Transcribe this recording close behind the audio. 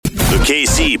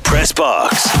KC Press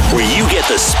Box, where you get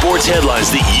the sports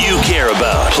headlines that you care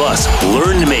about. Plus,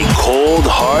 learn to make cold,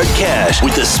 hard cash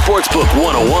with the Sportsbook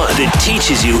 101 that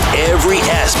teaches you every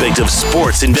aspect of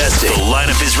sports investing. The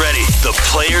lineup is ready. The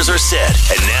players are set.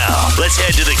 And now, let's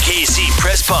head to the KC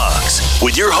Press Box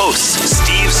with your hosts,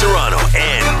 Steve Serrano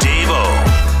and Dave-O.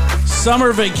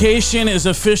 Summer vacation is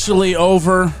officially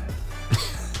over.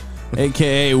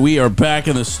 AKA, we are back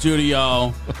in the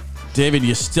studio. David,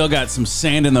 you still got some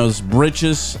sand in those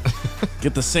britches.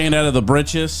 Get the sand out of the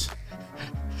britches.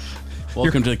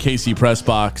 Welcome to the KC Press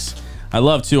Box. I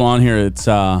love, too, on here, it's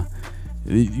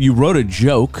you wrote a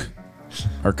joke,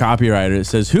 our copywriter. It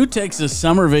says, who takes a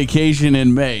summer vacation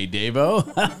in May, Dave-O?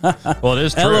 Well, it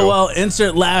is true. LOL,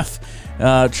 insert laugh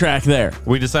track there.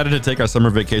 We decided to take our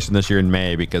summer vacation this year in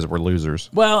May because we're losers.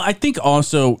 Well, I think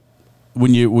also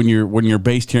when you're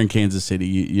based here in Kansas City,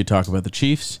 you talk about the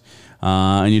Chiefs.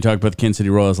 And you talk about the Kansas City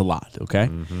Royals a lot, okay?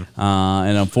 Mm-hmm.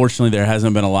 And unfortunately, there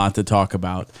hasn't been a lot to talk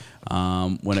about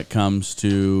when it comes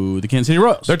to the Kansas City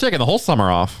Royals. They're taking the whole summer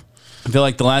off. I feel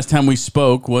like the last time we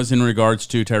spoke was in regards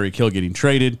to Tyreek getting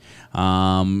traded.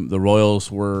 The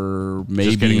Royals were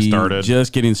maybe just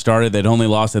getting started. They'd only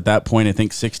lost at that point, I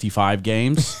think, 65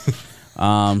 games.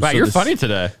 Wow, so you're funny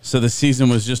today. So the season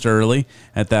was just early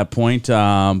at that point.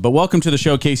 But welcome to the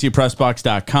show,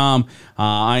 KCPressBox.com.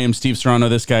 I am Steve Serrano.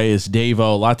 This guy is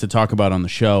Dave-O. A lot to talk about on the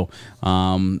show.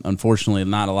 Unfortunately,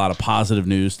 not a lot of positive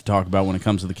news to talk about when it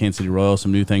comes to the Kansas City Royals.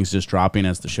 Some new things just dropping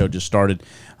as the show just started.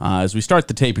 As we start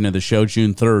the taping of the show,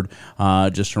 June 3rd,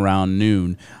 just around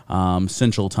noon,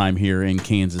 Central Time here in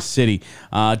Kansas City.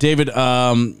 David,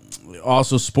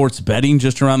 also sports betting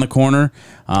just around the corner.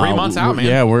 3 months out, man.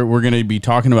 Yeah, we're going to be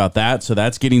talking about that. So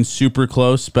that's getting super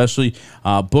close, especially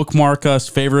bookmark us,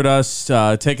 favorite us,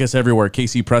 take us everywhere,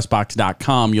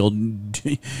 kcpressbox.com. You'll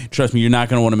trust me, you're not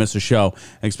going to want to miss a show,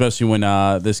 especially when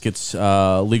this gets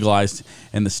legalized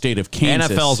in the state of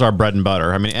Kansas. NFL's our bread and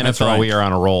butter. I mean, NFL, right. We are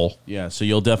on a roll. Yeah, so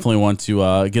you'll definitely want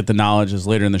to get the knowledge, as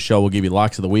later in the show we'll give you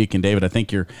locks of the week. And David, I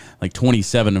think you're like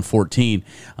 27-14.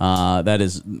 That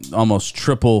is almost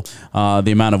triple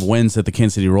the amount of wins that the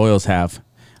Kansas City Royals have.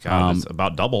 God, it's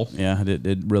about double. Yeah,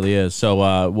 it really is.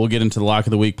 So we'll get into the lock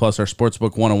of the week plus our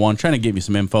Sportsbook 101, trying to give you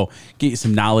some info, get you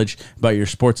some knowledge about your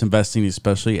sports investing,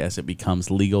 especially as it becomes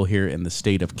legal here in the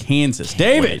state of Kansas.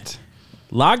 David,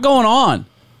 a lot going on.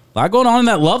 A lot going on in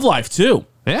that love life, too.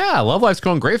 Yeah, love life's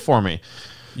going great for me.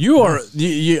 You are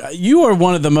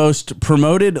one of the most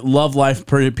promoted love life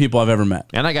people I've ever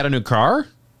met. And I got a new car.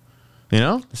 You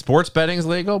know, sports betting's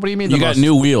legal. What do you mean? You got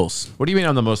new wheels. What do you mean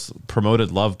I'm the most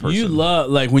promoted love person? You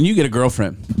love, like, when you get a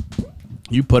girlfriend,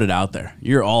 you put it out there.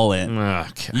 You're all in.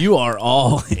 Okay. You are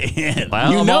all in.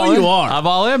 Well, you know you are. I'm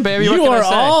all in, baby. You are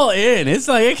all in. It's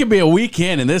like it could be a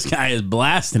weekend, and this guy is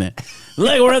blasting it.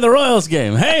 Look, we're at the Royals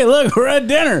game. Hey, look, we're at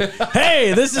dinner.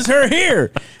 Hey, this is her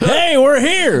here. Hey, we're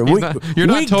here. We got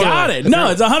it. No,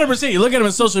 it's 100%. You look at him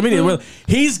on social media.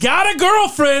 He's got a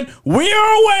girlfriend. We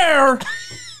are aware.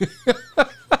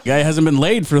 Guy hasn't been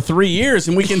laid for 3 years,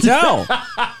 and we can tell.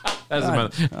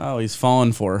 Oh, he's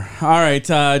falling for her. All right,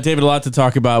 David, a lot to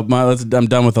talk about. I'm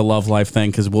done with the love life thing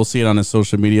because we'll see it on his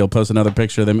social media. He'll post another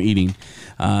picture of them eating.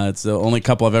 It's the only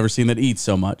couple I've ever seen that eats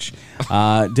so much.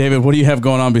 David, what do you have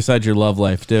going on besides your love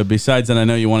life? Besides that, I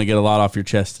know you want to get a lot off your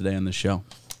chest today on the show.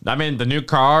 I mean, the new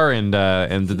car and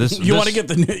this. You want to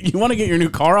get your new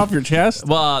car off your chest?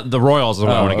 Well, the Royals is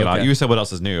what I want to get off. You said what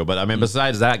else is new, but I mean,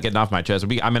 besides that, getting off my chest.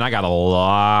 I got a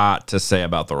lot to say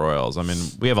about the Royals. I mean,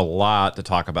 we have a lot to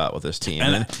talk about with this team.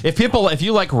 And if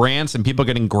you like rants and people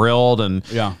getting grilled and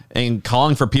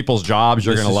calling for people's jobs,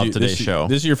 you're going to love today's show.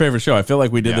 This is your favorite show. I feel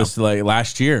like we did this like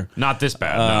last year. Not this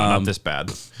bad. No, not this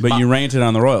bad. But you ranted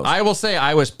on the Royals. I will say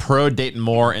I was pro Dayton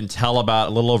Moore until about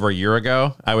a little over a year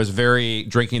ago. I was very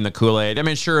drinking the Kool-Aid. I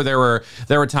mean, sure, there were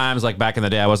times like back in the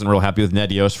day I wasn't real happy with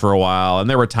Ned Yost for a while, and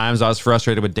there were times I was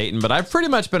frustrated with Dayton, but I've pretty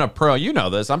much been a pro. You know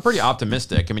this. I'm pretty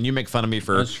optimistic. I mean, you make fun of me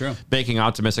for making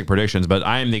optimistic predictions, but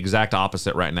I am the exact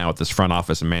opposite right now with this front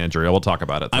office and managerial. We'll talk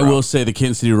about it throughout. I will say the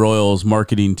Kansas City Royals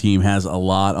marketing team has a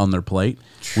lot on their plate.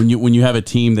 When you have a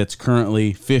team that's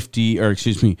currently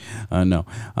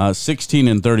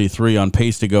 16-33 on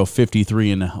pace to go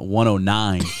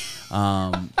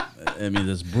 53-109. I mean,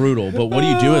 that's brutal. But what do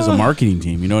you do as a marketing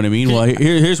team? You know what I mean? Well,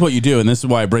 here's what you do, and this is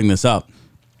why I bring this up.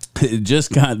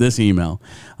 Just got this email,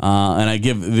 and I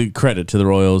give the credit to the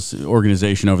Royals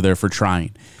organization over there for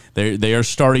trying. They are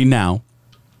starting now.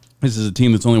 This is a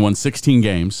team that's only won 16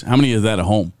 games. How many is that at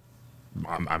home?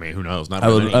 I mean, who knows? I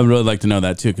would really like to know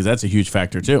that, too, because that's a huge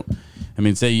factor, too. I I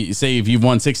mean, say if you've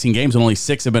won 16 games and only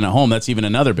 6 have been at home, that's even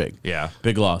another big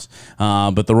loss.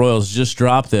 But the Royals just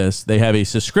dropped this. They have a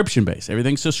subscription base.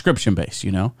 Everything's subscription based,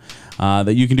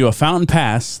 that you can do a fountain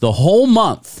pass the whole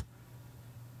month.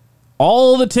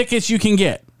 All the tickets you can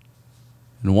get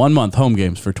in 1 month, home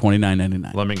games for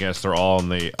 $29.99. Let me guess, they're all in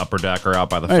the upper deck or out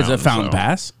by the fountain. fountain. It's a fountain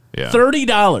pass. Yeah.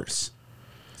 $30.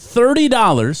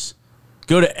 $30.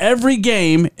 Go to every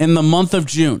game in the month of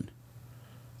June.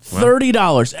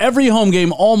 $30 every home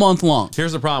game all month long.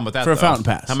 Here's the problem with that for a fountain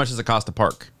pass. How much does it cost to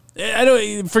park? I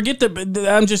don't forget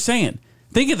I'm just saying.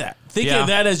 Think of that. Think of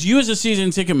that as you as a season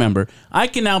ticket member. I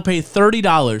can now pay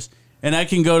 $30 and I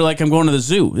can go to I'm going to the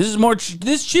zoo. This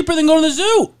is cheaper than going to the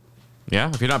zoo.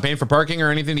 Yeah, if you're not paying for parking or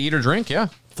anything to eat or drink,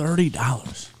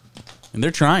 $30, and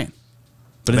they're trying.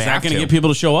 But is They that have going to to. get people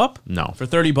to show up? No. For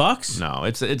 $30? No,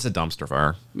 it's a dumpster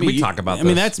fire. We talk about this. I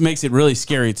mean, that makes it really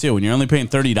scary, too, when you're only paying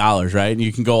 $30, right? And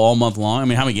you can go all month long. I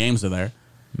mean, how many games are there?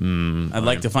 I'd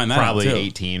like to find that probably out, too.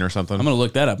 18 or something. I'm going to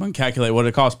look that up and calculate what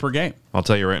it costs per game. I'll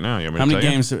tell you right now. You want me How to many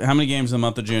tell games? How many games in the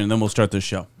month of June? And then we'll start this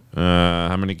show.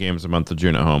 How many games a month of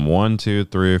June at home? 1, 2,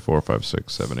 3, 4, 5,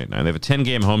 6, 7, 8, 9. They have a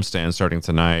 10-game homestand starting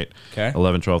tonight. Okay.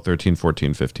 11, 12, 13,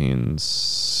 14, 15,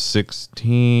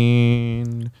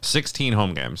 16. 16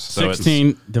 home games. So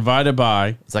 16 divided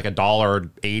by it's like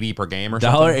 $1.80 per game or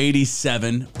something.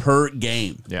 $1.87 per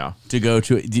game. Yeah. To go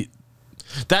to.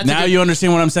 That's now you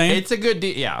understand what I'm saying? It's a good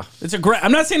deal. Yeah. It's a great.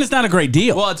 I'm not saying it's not a great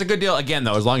deal. Well, it's a good deal again,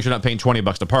 though, as long as you're not paying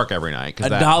 $20 to park every night.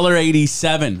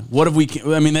 $1.87. What have we?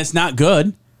 I mean, that's not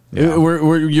good. Yeah.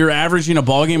 You're averaging a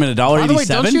ball game at $1.87. By the way,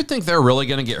 don't you think they're really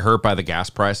going to get hurt by the gas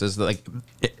prices?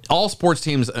 All sports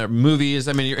teams, movies.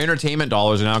 I mean, your entertainment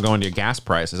dollars are now going to your gas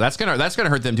prices. That's gonna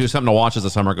hurt them too. Something to watch as the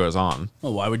summer goes on.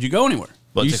 Well, why would you go anywhere?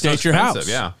 Well, you it's stay so at your house.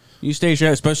 expensive, yeah. You stay at your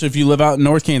house, especially if you live out in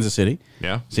North Kansas City.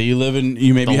 Yeah. So you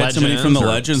maybe had somebody from the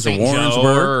Legends or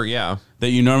Warrensburg. That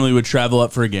you normally would travel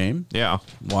up for a game. Yeah.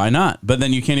 Why not? But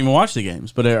then you can't even watch the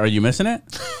games. But are you missing it?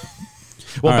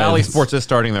 Well, Bally Sports is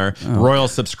starting their Royal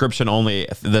subscription only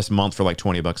this month for like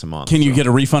 $20 a month. Can you get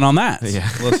a refund on that? Yeah.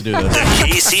 Let's do this. The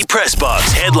KC Press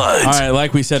Box headlines. All right,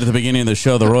 like we said at the beginning of the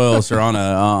show, the Royals are on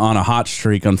a hot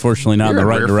streak. Unfortunately, not in the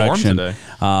right direction.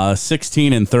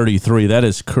 16-33. That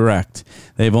is correct.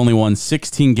 They've only won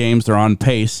 16 games. They're on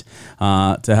pace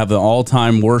to have the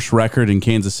all-time worst record in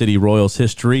Kansas City Royals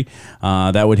history.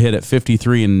 That would hit at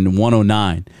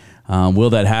 53-109. Will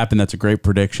that happen? That's a great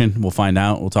prediction. We'll find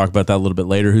out. We'll talk about that a little bit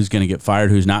later. Who's going to get fired?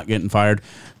 Who's not getting fired?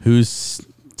 Who's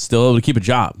still able to keep a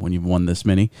job when you've won this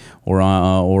many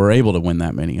or able to win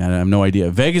that many? I have no idea.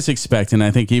 Vegas expect, and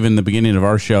I think even the beginning of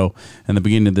our show and the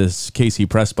beginning of this KC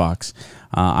Press Box,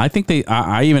 I think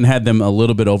I even had them a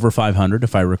little bit over 500,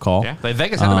 if I recall. Yeah,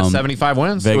 Vegas had them at 75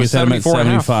 wins. Vegas had them at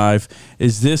 75.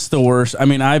 Is this the worst? I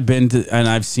mean, I've been to and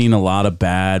I've seen a lot of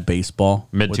bad baseball.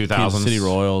 Mid-2000s. Kansas City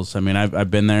Royals. I mean, I've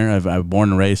been there. I've born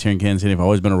and raised here in Kansas City. I've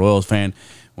always been a Royals fan.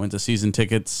 Went to season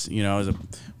tickets. You know,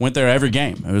 went there every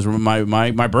game. It was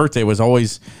my birthday was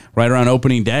always right around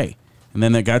opening day. And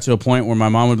then it got to a point where my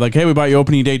mom would be like, "Hey, we bought you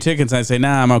opening day tickets." And I'd say,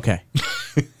 "Nah, I'm okay."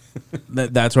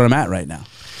 That's where I'm at right now.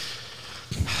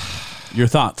 Your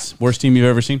thoughts? Worst team you've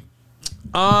ever seen?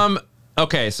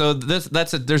 Okay, so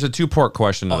there's a two-part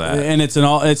question to that, and it's an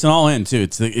all in too.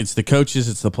 It's the coaches,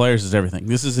 it's the players, it's everything.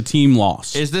 This is a team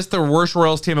loss. Is this the worst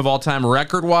Royals team of all time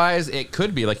record-wise? It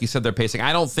could be. Like you said, they're pacing.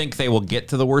 I don't think they will get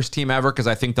to the worst team ever because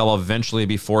I think they'll eventually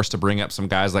be forced to bring up some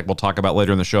guys like we'll talk about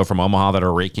later in the show from Omaha that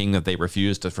are raking that they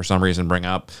refuse to for some reason bring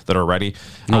up that are ready.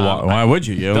 Why would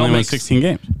you? You only won 16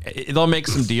 games. They'll make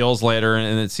some deals later,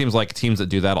 and it seems like teams that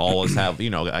do that always have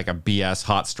like a BS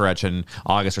hot stretch in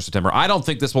August or September. I don't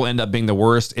think this will end up being the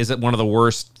worst. Is it one of the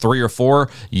worst 3 or 4?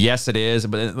 Yes, it is.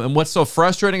 But what's so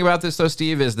frustrating about this, though,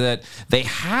 Steve, is that they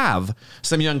have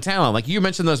some young talent. Like you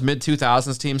mentioned those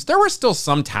mid-2000s teams, there was still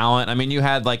some talent. I mean, you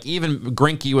had like even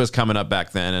Greinke was coming up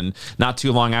back then, and not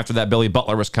too long after that, Billy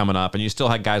Butler was coming up, and you still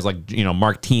had guys like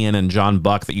Mark Tien and John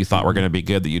Buck that you thought were going to be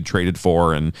good that you traded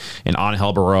for, and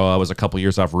Angel Baroa was a couple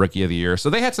years off Rookie of the Year. So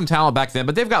they had some talent back then,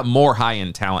 but they've got more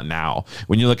high-end talent now.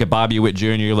 When you look at Bobby Witt Jr.,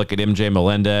 you look at MJ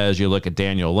Melendez, you look at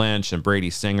Daniel Lynch and Brady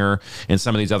Singer and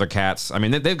some of these other cats. I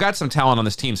mean, they've got some talent on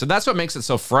this team. So that's what makes it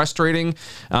so frustrating.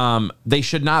 They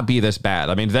should not be this bad.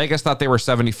 I mean, Vegas thought they were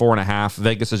 74.5.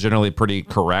 Vegas is generally pretty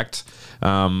correct.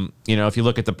 If you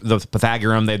look at the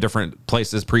Pythagorean, they have different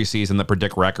places preseason that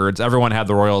predict records. Everyone had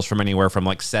the Royals from anywhere from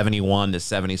like 71 to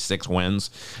 76 wins.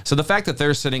 So the fact that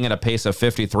they're sitting at a pace of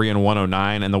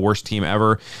 53-109 and the worst team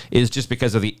ever is just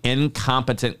because of the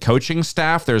incompetent coaching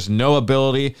staff. There's no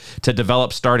ability to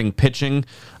develop starting pitching.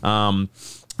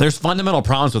 There's fundamental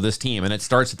problems with this team, and it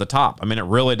starts at the top. I mean, it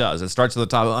really does. It starts at the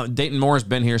top. Dayton Moore has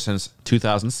been here since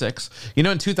 2006. You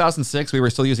know, in 2006, we were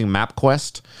still using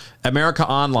MapQuest. America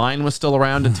Online was still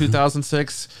around in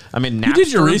 2006. I mean, Napster. You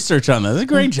did your research on that. That's a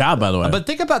great job, by the way. But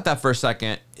think about that for a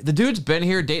second. The dude's been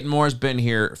here. Dayton Moore's been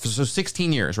here for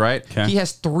 16 years, right? Okay. He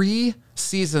has 3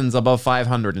 seasons above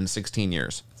 500 in 16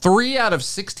 years. 3 out of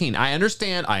 16. I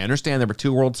understand there were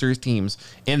 2 World Series teams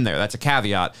in there. That's a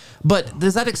caveat. But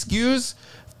does that excuse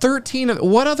 13 of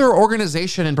what other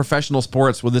organization in professional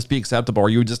sports would this be acceptable? Or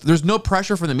you just there's no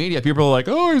pressure from the media. People are like,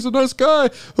 oh, he's a nice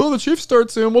guy. Oh, the Chiefs start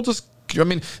soon. We'll just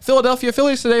Philadelphia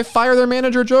Phillies today fire their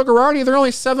manager Joe Girardi. They're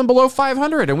only 7 below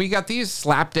 500, and we got these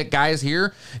slapdick guys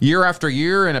here year after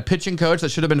year, and a pitching coach that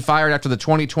should have been fired after the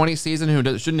 2020 season,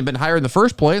 who shouldn't have been hired in the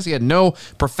first place. He had no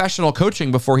professional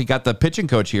coaching before he got the pitching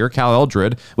coach here. Cal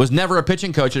Eldred was never a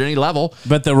pitching coach at any level.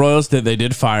 But the Royals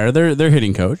did fire their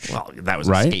hitting coach. Well, that was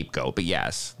a scapegoat, but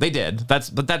yes, they did.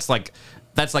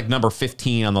 That's like number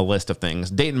 15 on the list of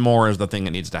things. Dayton Moore is the thing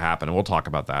that needs to happen, and we'll talk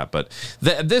about that. But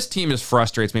this team just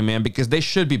frustrates me, man, because they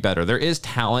should be better. There is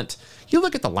talent. You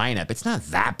look at the lineup; it's not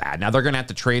that bad. Now they're going to have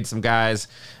to trade some guys,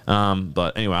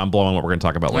 but anyway, I'm blowing what we're going to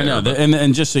talk about later. I know,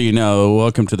 and just so you know,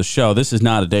 welcome to the show. This is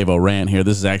not a Dave-O rant here.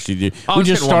 This is actually we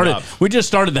just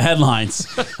started the headlines.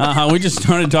 We just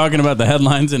started talking about the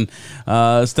headlines and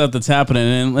stuff that's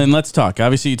happening, and let's talk.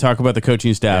 Obviously, you talk about the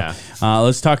coaching staff. Yeah.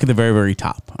 Let's talk at the very, very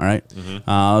top. All right,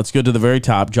 let's go to the very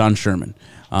top. John Sherman.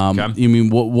 Okay. You mean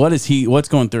what's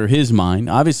going through his mind?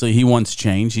 Obviously, he wants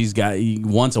change. He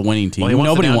wants a winning team. Well,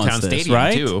 Nobody wants this, stadium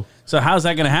right? Too. So how's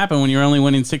that going to happen when you're only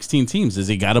winning 16 teams? Does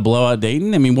he got to blow out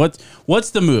Dayton? I mean, what's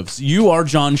the moves? You are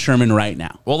John Sherman right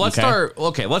now. Well, let's start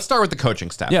with the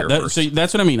coaching staff. Yeah, here first. So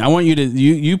that's what I mean. I want you to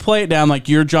you play it down like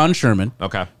you're John Sherman.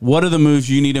 Okay. What are the moves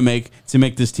you need to make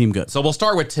this team good? So we'll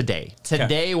start with today.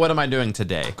 Today, what am I doing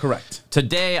today? Correct.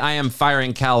 Today, I am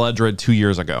firing Cal Eldred 2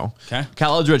 years ago. Okay.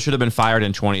 Cal Eldred should have been fired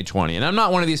in 2020. And I'm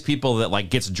not one of these people that like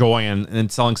gets joy in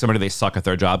telling somebody they suck at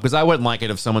their job, because I wouldn't like it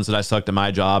if someone said I sucked at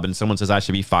my job and someone says I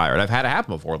should be fired. I've had it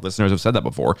happen before. Listeners have said that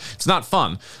before. It's not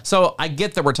fun. So I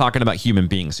get that we're talking about human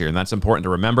beings here, and that's important to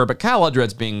remember. But Cal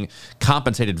Eldred's being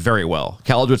compensated very well.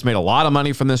 Cal Eldred's made a lot of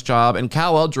money from this job, and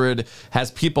Cal Eldred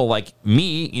has people like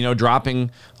me,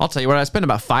 dropping. I'll tell you what, I spend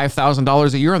about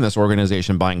 $5,000 a year on this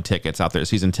organization buying tickets out there,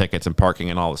 season tickets and parking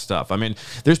and all this stuff. I mean,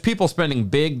 there's people spending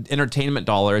big entertainment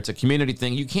dollar. It's a community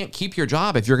thing. You can't keep your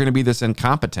job if you're going to be this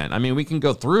incompetent. I mean, we can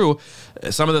go through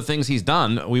some of the things he's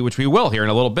done, which we will here in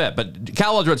a little bit. But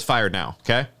Cal Eldred's fired now.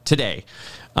 Okay. Today.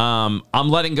 I'm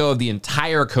letting go of the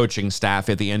entire coaching staff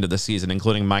at the end of the season,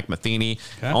 including Mike Matheny.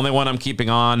 Okay. Only one I'm keeping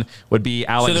on would be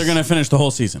Alex. So they're going to finish the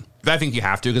whole season? I think you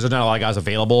have to, because there's not a lot of guys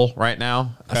available right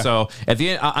now. Okay. So at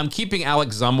the end, I'm keeping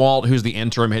Alex Zumwalt, who's the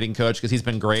interim hitting coach, because he's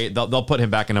been great. They'll put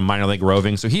him back into minor league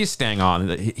roving, so he's staying on.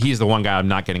 He's the one guy I'm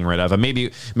not getting rid of. And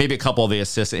maybe a couple of the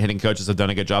assistant hitting coaches have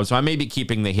done a good job. So I may be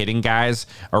keeping the hitting guys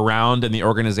around in the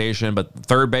organization. But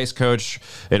third base coach,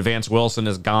 Advance Wilson,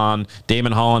 is gone.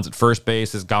 Damon Hollins at first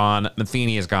base is gone.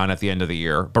 Matheny is gone at the end of the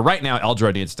year. But right now,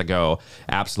 Eldred needs to go.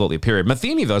 Absolutely, period.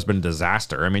 Matheny, though, has been a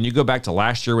disaster. I mean, you go back to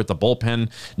last year with the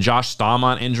bullpen, Josh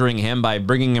Staumont injuring him by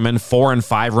bringing him in 4 and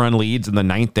 5 run leads in the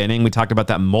 9th inning. We talked about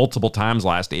that multiple times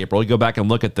last April. You go back and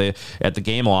look at the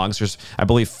game logs. There's, I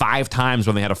believe, 5 times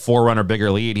when they had a 4-run or bigger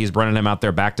lead. He's running him out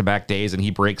there back-to-back days, and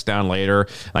he breaks down later.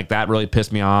 Like, that really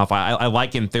pissed me off. I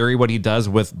like, in theory, what he does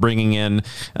with bringing in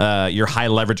your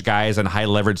high-leverage guys in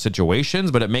high-leverage situations,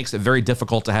 but it makes it very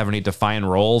difficult to have any defined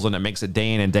roles, and it makes it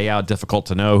day in and day out difficult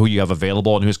to know who you have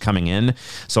available and who's coming in.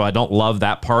 So I don't love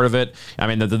that part of it. I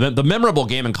mean, the memorable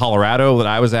game in Colorado that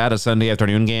I was at, a Sunday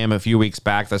afternoon game a few weeks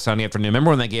back, the Sunday afternoon. Remember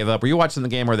when they gave up? Were you watching the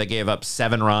game where they gave up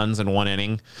 7 runs in 1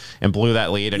 inning and blew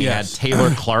that lead? And yes. You had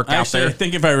Taylor Clark out there. I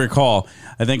think if I recall,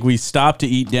 I think we stopped to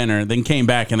eat dinner, then came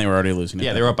back and they were already losing.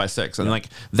 Yeah, they were up by 6. And like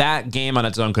that game on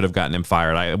its own could have gotten him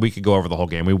fired. We could go over the whole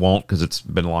game. We won't, because it's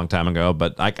been a long time ago.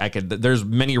 But I could. There's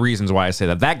many reasons why I say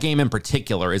that. That game in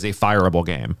particular is a fireable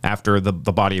game after the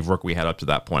body of work we had up to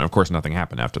that point. Of course, nothing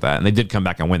happened after that. And they did come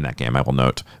back and win that game, I will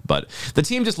note. But the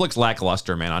team just looks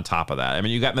lackluster, man, on top of that. I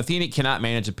mean, you got Matheny cannot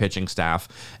manage a pitching staff.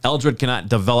 Eldred cannot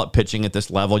develop pitching at this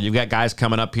level. You've got guys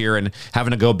coming up here and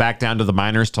having to go back down to the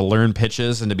minors to learn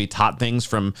pitches and to be taught things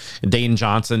from Dane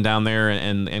Johnson down there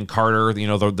and Carter,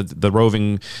 the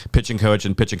roving pitching coach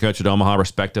and pitching coach at Omaha,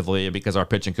 respectively, because our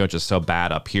pitching coach is so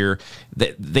bad up here.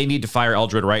 They need to fire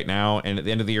Eldred right now And at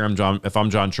the end of the year, if I'm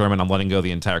John Sherman, I'm letting go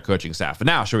the entire coaching staff. But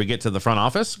now, should we get to the front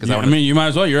office? Because I mean, you might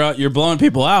as well. You're blowing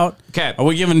people out. Okay. Are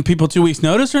we giving people 2 weeks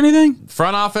notice or anything?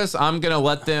 Front office, I'm going to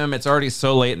let them. It's already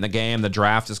so late in the game. The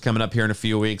draft is coming up here in a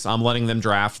few weeks. I'm letting them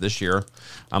draft this year.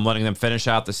 I'm letting them finish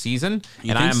out the season.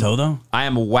 You think so, though? I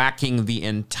am whacking the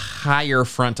entire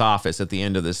front office at the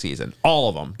end of the season. All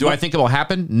of them. Do I think it will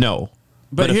happen? No.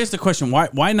 But here's the question.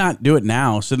 Why not do it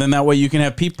now? So then that way you can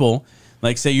have people,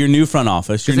 like, say, your new front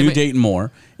office, your new Dayton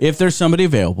Moore, if there's somebody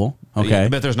available, okay?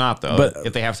 But there's not, though. But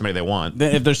if they have somebody they want.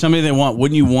 If there's somebody they want,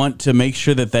 wouldn't you want to make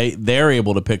sure that they're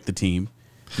able to pick the team,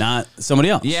 not somebody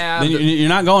else? Yeah. Then you're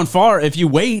not going far if you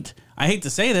wait. I hate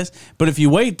to say this, but if you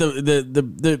wait,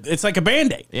 the it's like a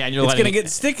Band-Aid. Yeah, and it's going to get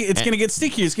sticky. It's going to get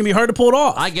sticky. It's going to be hard to pull it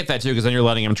off. I get that, too, because then you're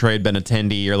letting him trade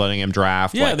Benintendi. You're letting him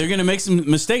draft. Yeah, they're going to make some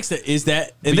mistakes.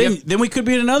 Then we could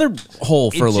be in another hole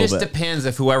for a little bit. It just depends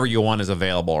if whoever you want is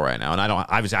available right now. And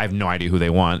I have no idea who they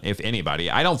want, if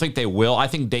anybody. I don't think they will. I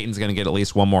think Dayton's going to get at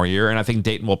least one more year, and I think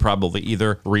Dayton will probably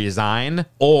either resign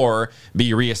or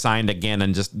be reassigned again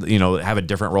and just, have a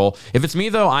different role. If it's me,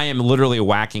 though, I am literally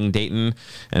whacking Dayton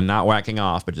and not whacking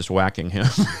off, but just whacking him.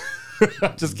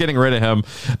 Just getting rid of him.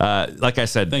 Like I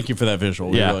said. Thank you for that visual.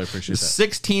 We really appreciate that.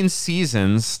 16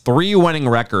 seasons, 3 winning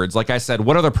records. Like I said,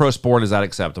 what other pro sport is that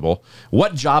acceptable?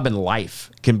 What job in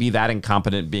life can be that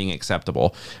incompetent being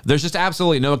acceptable? There's just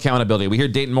absolutely no accountability. We hear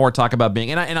Dayton Moore talk about being,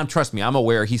 and trust me, I'm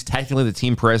aware he's technically the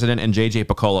team president and JJ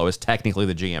Piccolo is technically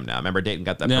the GM now. Remember, Dayton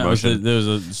got that promotion. There was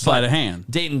a sleight of hand.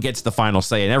 Dayton gets the final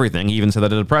say in everything. He even said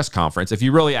that at a press conference. If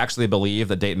you really actually believe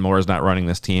that Dayton Moore is not running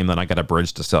this team, then I got a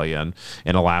bridge to sell you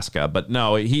in Alaska. But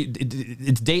no,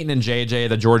 it's Dayton and JJ,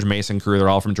 the George Mason crew. They're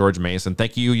all from George Mason.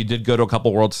 Thank you. You did go to a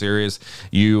couple World Series.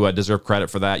 You deserve credit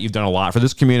for that. You've done a lot for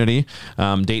this community.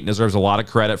 Dayton deserves a lot of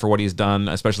credit for what he's done,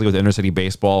 especially with inner city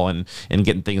baseball and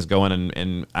getting things going.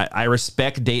 And I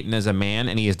respect Dayton as a man,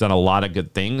 and he has done a lot of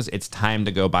good things. It's time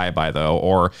to go bye-bye, though,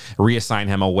 or reassign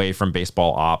him away from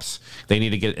baseball ops. They need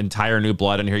to get entire new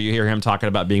blood in here. You hear him talking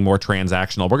about being more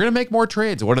transactional. We're going to make more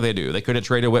trades. What do? They could have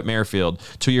traded Whit Merrifield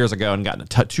 2 years ago and gotten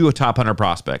 2 top 100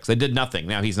 prospects. They did nothing.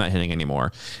 Now he's not hitting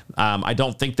anymore. I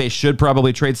don't think they should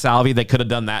probably trade Salvi. They could have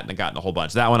done that and gotten a whole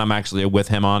bunch. That one I'm actually with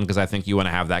him on because I think you want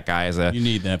to have that guy as a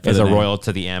Royal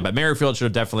to the end. But Merrifield should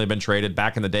have definitely been traded.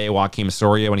 Back in the day, Joaquim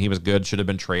Soria, when he was good, should have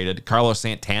been traded. Carlos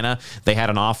Santana, they had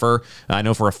an offer. I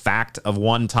know for a fact of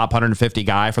one top 150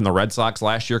 guy from the Red Sox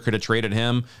last year, could have traded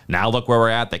him. Now look where we're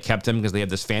at. They kept him because they have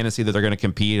this fantasy that they're going to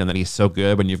compete and that he's so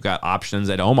good when you've got options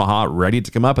at Omaha ready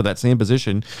to come up at that same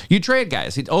position. You trade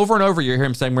guys. Over and over, you hear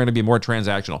him saying we're going to be more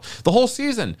transactional. The whole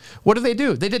season, what do?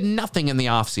 They did nothing in the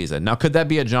offseason. Now, could that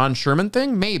be a John Sherman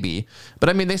thing? Maybe. But,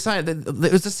 I mean, they signed. It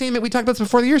was the same. We talked about this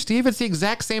before the year, Steve. It's the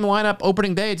exact same lineup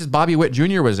opening day. Just Bobby Witt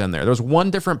Jr. was in there. There was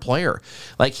one different player.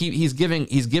 Like, he's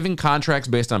giving contracts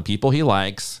based on people he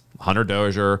likes. Hunter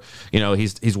Dozier,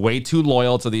 he's way too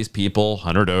loyal to these people.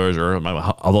 Hunter Dozier,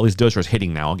 although he's Dozier's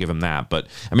hitting now, I'll give him that. But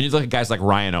I mean, you look at guys like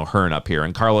Ryan O'Hearn up here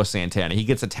and Carlos Santana. He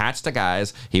gets attached to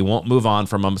guys. He won't move on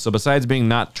from them. So besides being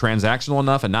not transactional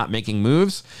enough and not making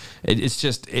moves,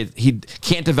 he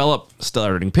can't develop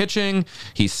starting pitching.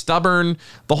 He's stubborn.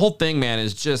 The whole thing, man,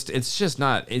 it's just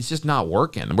not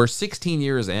working. We're 16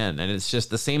 years in, and it's just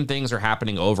the same things are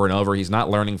happening over and over. He's not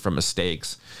learning from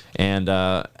mistakes, and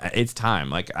it's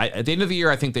time. At the end of the year,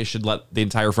 I think they should let the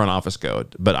entire front office go,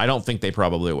 but I don't think they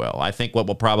probably will. I think what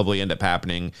will probably end up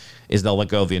happening is they'll let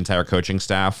go of the entire coaching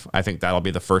staff. I think that'll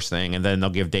be the first thing, and then they'll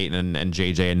give Dayton and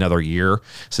JJ another year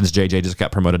since JJ just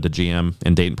got promoted to GM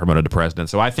and Dayton promoted to president.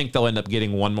 So I think they'll end up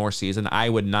getting one more season. I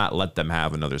would not let them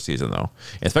have another season, though,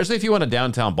 especially if you want a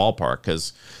downtown ballpark,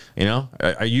 because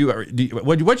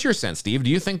what's your sense, Steve? Do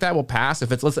you think that will pass?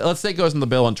 If it's let's say it goes in the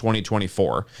bill in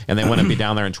 2024 and they want to be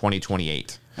down there in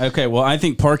 2028? Okay, well, I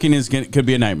think parking could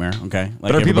be a nightmare. Okay,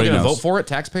 but are people going to vote for it?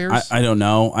 Taxpayers? I don't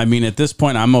know. I mean, at this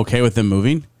point, I'm okay with them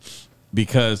moving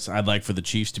because I'd like for the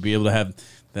Chiefs to be able to have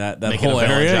that whole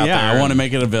area. Yeah, I want to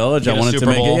make it a village. I want it to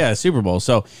make it a Super Bowl.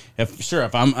 So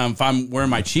if I'm wearing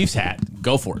my Chiefs hat,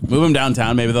 go for it. Move them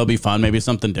downtown. Maybe they'll be fun. Maybe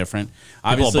something different.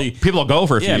 Obviously, people will go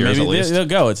for a few years at least. They'll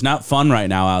go. It's not fun right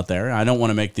now out there. I don't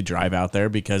want to make the drive out there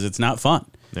because it's not fun.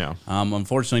 Yeah.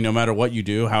 Unfortunately, no matter what you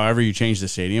do, however you change the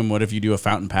stadium, what if you do a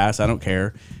fountain pass? I don't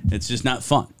care. It's just not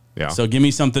fun. Yeah. So give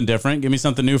me something different. Give me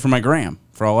something new for my gram.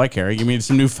 For all I care, give me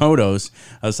some new photos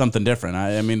of something different.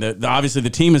 I mean, obviously the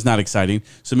team is not exciting,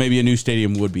 so maybe a new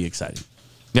stadium would be exciting.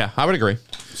 Yeah, I would agree.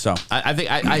 So I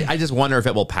think I just wonder if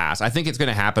it will pass. I think it's going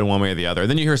to happen one way or the other.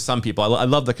 Then you hear some people. I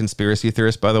love the conspiracy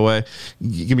theorists, by the way.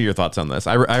 Give me your thoughts on this.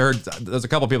 I heard there's a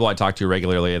couple people I talk to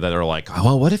regularly that are like, oh,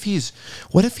 well, what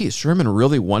if Sherman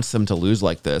really wants them to lose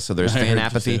like this? So there's fan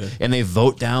apathy, and they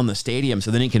vote down the stadium,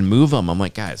 so then he can move them. I'm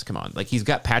like, guys, come on. Like, he's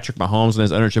got Patrick Mahomes in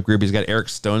his ownership group. He's got Eric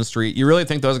Stonestreet. You really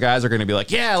think those guys are going to be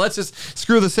like, yeah, let's just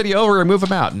screw the city over and move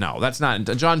them out? No, that's not.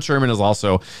 John Sherman is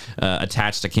also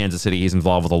attached to Kansas City. He's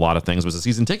involved with a lot of things. Was a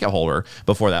season ticket holder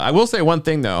before that. I will say one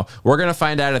thing, though. We're going to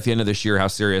find out at the end of this year how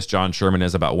serious John Sherman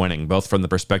is about winning, both from the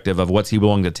perspective of what's he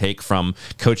willing to take from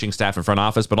coaching staff and front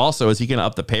office, but also is he going to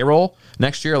up the payroll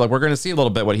next year? Like, we're going to see a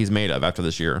little bit what he's made of after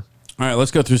this year. All right,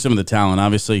 let's go through some of the talent.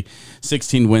 Obviously,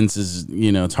 16 wins is,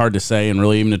 it's hard to say and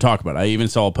really even to talk about. I even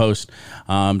saw a post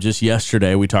just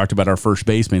yesterday. We talked about our first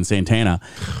baseman, Santana.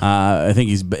 I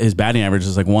think his batting average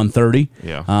is like 130.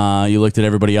 Yeah. You looked at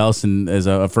everybody else and as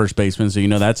a first baseman, so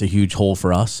that's a huge hole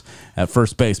for us at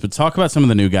first base. But talk about some of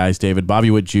the new guys, David. Bobby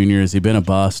Witt Jr., has he been a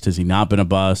bust? Has he not been a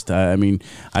bust?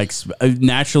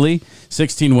 Naturally,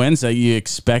 16 wins. You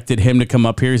expected him to come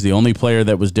up here. He's the only player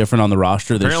that was different on the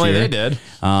roster this year. Apparently they did.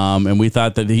 And we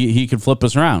thought that he could flip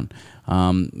us around.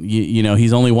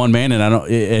 He's only one man,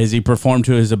 and has he performed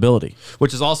to his ability?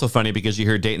 Which is also funny because you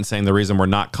hear Dayton saying the reason we're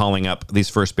not calling up these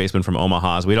first basemen from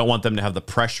Omaha is we don't want them to have the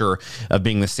pressure of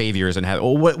being the saviors and have.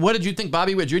 Well, what did you think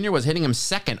Bobby Witt Jr. was hitting him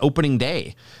second opening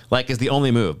day? Like, is the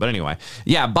only move. But anyway,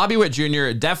 yeah, Bobby Witt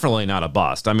Jr. definitely not a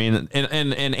bust. I mean,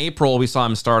 in April we saw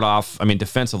him start off. I mean,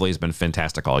 defensively he's been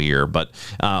fantastic all year, but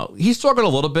he struggled a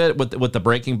little bit with the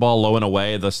breaking ball low and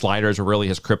away. The sliders were really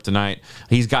his kryptonite.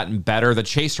 He's gotten better. The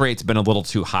chase rate's been a little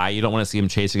too high. You don't want to see him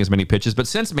chasing as many pitches. But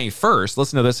since May 1st,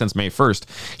 listen to this, since May 1st,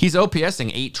 he's OPSing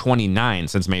 829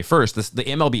 since May 1st. The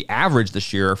MLB average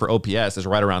this year for OPS is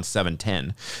right around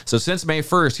 710. So since May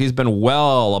 1st, he's been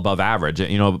well above average.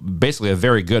 Basically a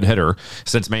very good hitter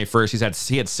since May 1st.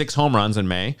 He had 6 home runs in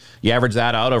May. You average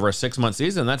that out over a 6-month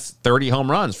season, that's 30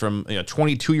 home runs from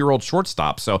 22-year-old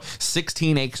shortstop. So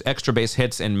 16 extra base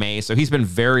hits in May. So he's been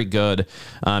very good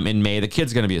in May. The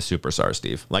kid's going to be a superstar,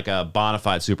 Steve, like a bona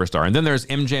fide superstar. And then there's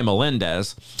MJ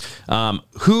Melendez,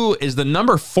 who is the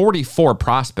number 44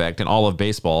 prospect in all of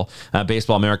baseball.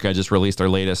 Baseball America just released their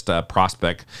latest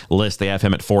prospect list. They have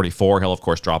him at 44. He'll, of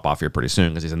course, drop off here pretty soon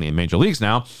because he's in the major leagues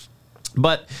now.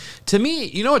 But to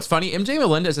me, what's funny? MJ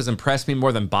Melendez has impressed me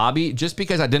more than Bobby just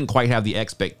because I didn't quite have the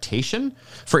expectation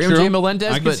for MJ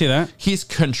Melendez. I can see that. He's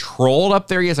controlled up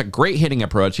there. He has a great hitting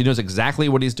approach. He knows exactly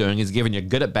what he's doing. He's giving you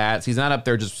good at bats. He's not up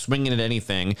there just swinging at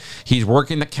anything. He's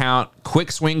working the count,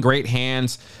 quick swing, great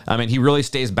hands. I mean, he really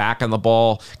stays back on the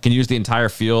ball, can use the entire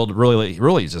field.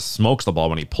 Really just smokes the ball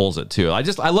when he pulls it too. I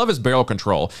love his barrel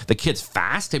control. The kid's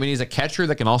fast. I mean, he's a catcher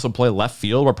that can also play left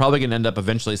field. We're probably going to end up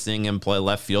eventually seeing him play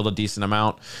left field a decent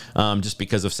amount just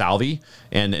because of Salvi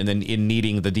and then in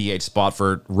needing the DH spot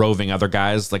for roving other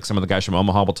guys like some of the guys from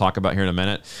Omaha we'll talk about here in a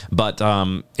minute. But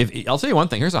I'll tell you one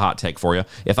thing. Here's a hot take for you.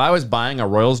 If I was buying a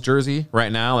Royals jersey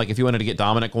right now, like if you wanted to get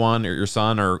Dominic one or your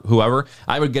son or whoever,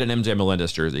 I would get an MJ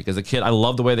Melendez jersey because the kid, I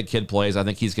love the way the kid plays. I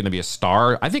think he's going to be a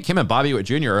star. I think him and Bobby Witt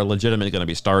Jr. are legitimately going to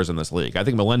be stars in this league. I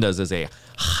think Melendez is a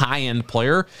high-end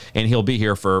player and he'll be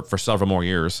here for several more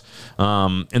years.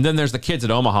 And then there's the kids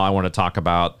at Omaha I want to talk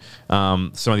about.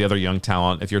 Some of the other young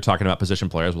talent. If you're talking about position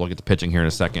players, we'll get to pitching here in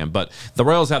a second. But the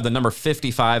Royals have the number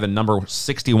 55 and number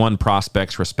 61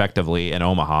 prospects, respectively, in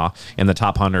Omaha in the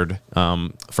top 100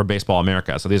 for Baseball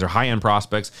America. So these are high-end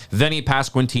prospects. Vinny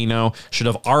Pasquantino should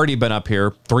have already been up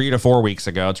here 3 to 4 weeks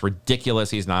ago. It's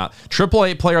ridiculous he's not.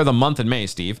 AAA Player of the Month in May,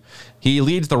 Steve. He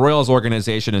leads the Royals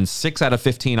organization in 6 out of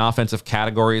 15 offensive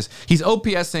categories. He's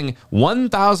OPSing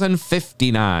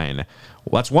 1,059.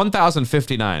 Well, that's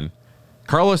 1,059.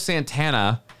 Carlos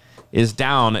Santana is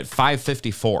down at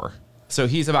 554. So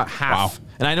he's about half. Wow.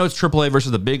 And I know it's AAA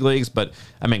versus the big leagues, but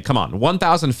I mean, come on.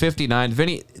 1,059.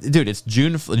 Vinny, dude, it's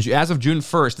as of June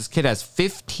 1st, this kid has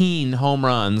 15 home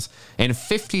runs and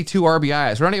 52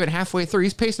 RBIs. We're not even halfway through.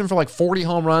 He's pacing for like 40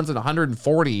 home runs and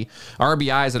 140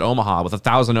 RBIs at Omaha with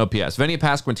 1,000 OPS. Vinny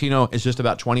Pasquantino is just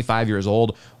about 25 years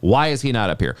old. Why is he not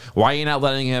up here? Why are you not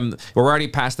letting him? We're already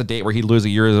past the date where he'd lose a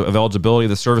year of eligibility.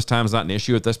 The service time is not an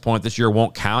issue at this point. This year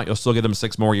won't count. You'll still get him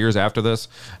 6 more years after this,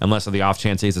 unless on the off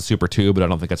chance he's a Super 2, but I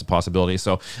don't think that's a possibility.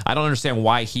 So I don't understand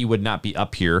why he would not be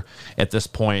up here at this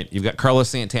point. You've got Carlos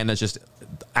Santana, just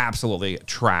absolutely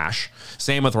trash.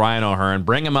 Same with Ryan O'Hearn.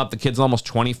 Bring him up. The kid's almost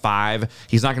 25.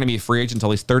 He's not going to be a free agent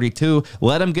until he's 32.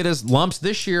 Let him get his lumps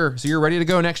this year so you're ready to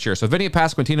go next year. So Vinny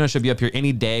Pasquantino should be up here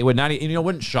any day.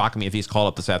 Wouldn't shock me if he's called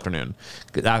up this afternoon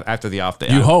after the off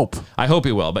day. You hope. I hope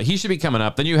he will, but he should be coming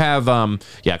up. Then you have,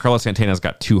 Carlos Santana's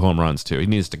got 2 home runs too. He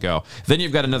needs to go. Then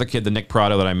you've got another kid, the Nick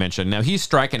Prado that I mentioned. Now he's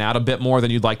striking out a bit more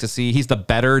than you'd like to see. He's the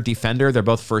better defender. They're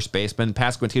both first basemen.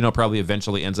 Pasquantino probably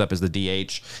eventually ends up as the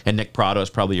DH, and Nick Prado is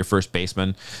probably your first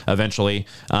baseman eventually.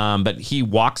 But he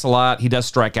walks a lot. He does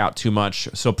strike out too much.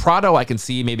 So Prado, I can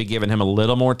see maybe giving him a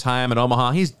little more time at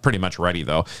Omaha. He's pretty much ready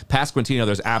though. Pasquantino,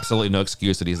 there's absolutely no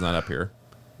excuse that he's not up here.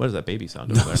 What is that baby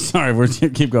sound over there? Sorry,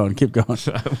 keep going. You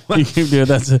keep doing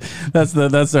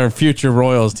that's our future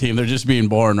Royals team. They're just being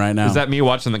born right now. Is that me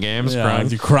watching the games? Yeah, crying?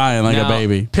 you're crying like a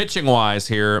baby. Pitching wise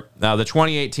here, the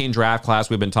 2018 draft class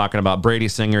we've been talking about: Brady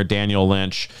Singer, Daniel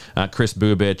Lynch, Chris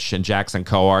Bubich, and Jackson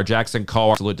Kowar. Jackson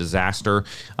Kowar, absolute disaster.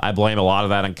 I blame a lot of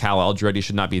that on Cal Eldred. He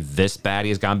should not be this bad.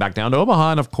 He's gone back down to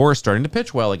Omaha, and of course, starting to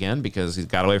pitch well again because he's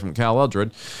got away from Cal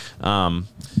Eldred.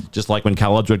 Just like when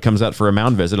Cal Eldred comes out for a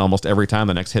mound visit, almost every time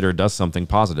the next hitter does something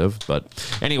positive. But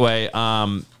anyway,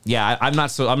 I'm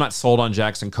not sold on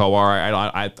Jackson Kowar.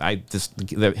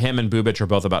 Him and Bubich are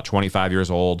both about 25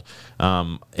 years old.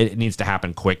 It needs to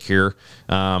happen quick here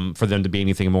for them to be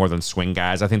anything more than swing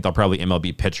guys. I think they'll probably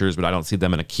MLB pitchers, but I don't see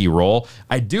them in a key role.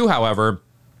 I do, however.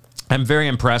 I'm very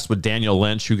impressed with Daniel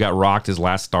Lynch, who got rocked his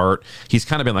last start. He's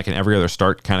kind of been like an every other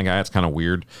start kind of guy. It's kind of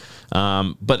weird.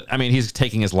 But, I mean, he's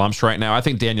taking his lumps right now. I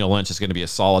think Daniel Lynch is going to be a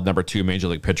solid number 2 major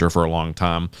league pitcher for a long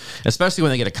time, especially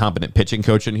when they get a competent pitching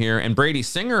coach in here. And Brady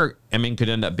Singer, I mean, could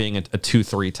end up being a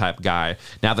 2-3 type guy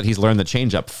now that he's learned the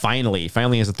changeup.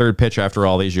 Finally as a third pitch after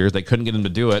all these years. They couldn't get him to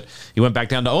do it. He went back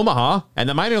down to Omaha, and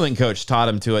the minor league coach taught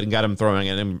him to it and got him throwing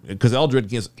it because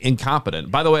Eldred is incompetent.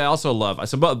 By the way, I also love,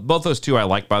 so both those two I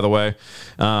like, by the way.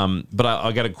 But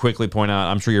I got to quickly point out,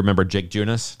 I'm sure you remember Jake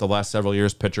Junis, the last several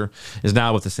years pitcher, is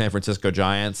now with the San Francisco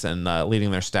Giants and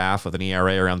leading their staff with an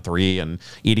ERA around 3 and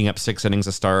eating up 6 innings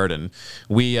a start. And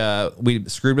we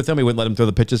screwed with him. We wouldn't let him throw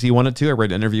the pitches he wanted to. I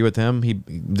read an interview with him. He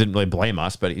didn't really blame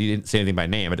us, but he didn't say anything by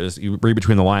name. It was, you read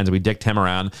between the lines, and we dicked him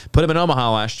around. Put him in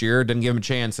Omaha last year, didn't give him a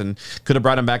chance, and could have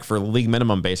brought him back for league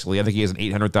minimum, basically. I think he has an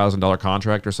 $800,000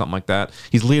 contract or something like that.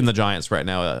 He's leading the Giants right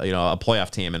now, a playoff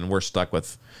team, and we're stuck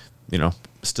with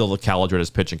still the Cal Eldred as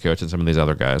pitching coach and some of these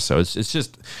other guys. So it's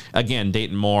just, again,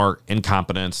 Dayton Moore,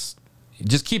 incompetence.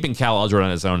 Just keeping Cal Eldred on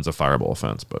his own is a fireable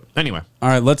offense. But anyway. All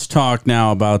right, let's talk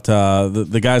now about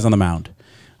the guys on the mound.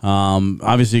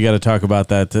 Obviously, you got to talk about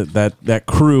that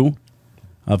crew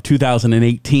of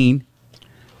 2018,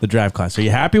 the draft class. Are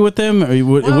you happy with them?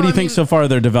 What do you think so far of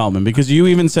their development? Because you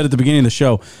even said at the beginning of the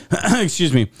show,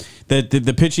 excuse me, that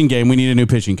the pitching game, we need a new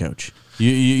pitching coach.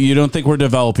 You don't think we're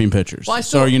developing pitchers?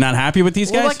 So are you not happy with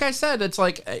these guys? Like I said,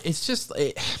 it's just.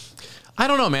 I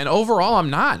don't know, man. Overall,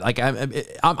 I'm not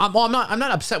I'm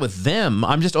not upset with them.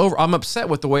 I'm upset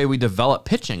with the way we develop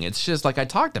pitching. It's just like I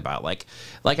talked about. Like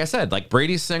I said, like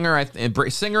Brady Singer,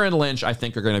 Singer and Lynch, I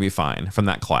think are going to be fine from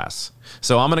that class.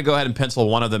 So I'm going to go ahead and pencil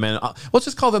one of them in. Let's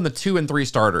just call them the 2 and 3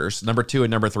 starters, number 2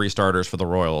 and number 3 starters for the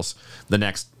Royals the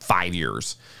next 5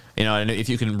 years. And if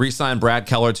you can re-sign Brad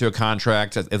Keller to a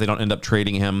contract, if they don't end up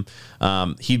trading him,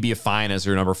 he'd be fine as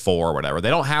your number 4 or whatever. They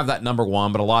don't have that number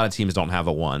 1, but a lot of teams don't have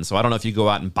a 1. So I don't know if you go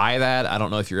out and buy that. I don't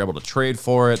know if you're able to trade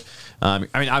for it.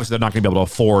 Obviously, they're not going to be able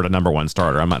to afford a number 1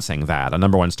 starter. I'm not saying that. A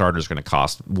number 1 starter is going to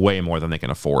cost way more than they can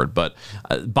afford. But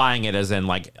buying it as in,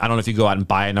 I don't know if you go out and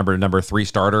buy a number 3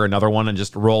 starter, another one, and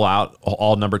just roll out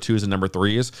all number 2s and number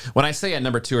 3s. When I say a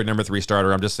number 2 or number 3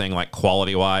 starter, I'm just saying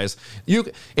quality-wise.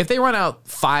 If they run out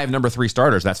 5 number 3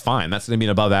 starters, that's fine. That's going to be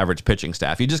an above average pitching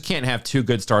staff. You just can't have 2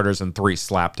 good starters and 3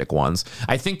 slapdick ones.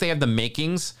 I think they have the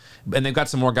makings, and they've got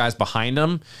some more guys behind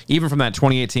them, even from that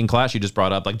 2018 class you just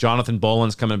brought up. Like Jonathan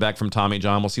Boland's coming back from Tommy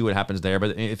John. We'll see what happens there.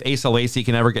 But if Asa Lacy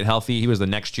can ever get healthy, he was the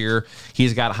next year.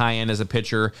 He's got high end as a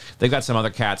pitcher. They've got some other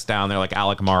cats down there like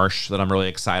Alec Marsh that I'm really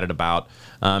excited about.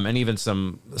 And even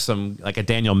some like a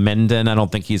Daniel Menden. I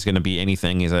don't think he's going to be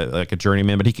anything. He's a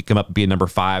journeyman, but he could come up and be a number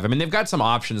 5. I mean, they've got some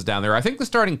options down there. I think the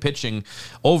starting pitching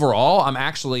overall, I'm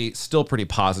actually still pretty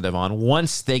positive on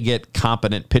once they get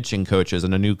competent pitching coaches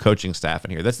and a new coaching staff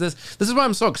in here. This is why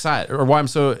I'm so excited, or why I'm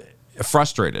so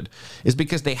frustrated, is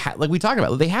because they like we talked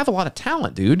about, they have a lot of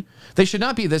talent, dude. They should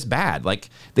not be this bad.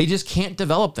 They just can't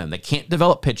develop them. They can't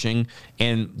develop pitching,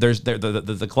 and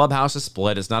the clubhouse is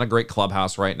split. It's not a great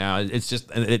clubhouse right now. It's just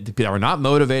they're not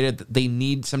motivated. They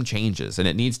need some changes, and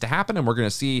it needs to happen. And we're going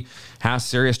to see how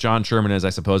serious John Sherman is,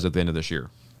 I suppose, at the end of this year.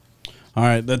 All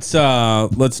right, let's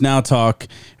now talk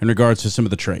in regards to some of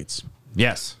the trades.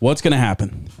 Yes. What's going to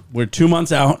happen? We're 2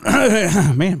 months out.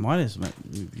 Man, why is my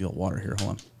water here?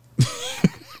 Hold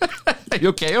on. Are you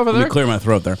okay over there? Let me clear my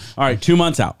throat there. All right, 2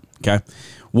 months out. Okay.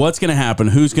 What's going to happen?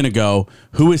 Who's going to go?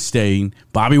 Who is staying?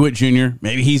 Bobby Witt Jr.,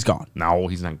 maybe he's gone. No,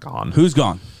 he's not gone. Who's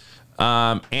gone?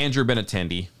 Andrew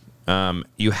Benintendi.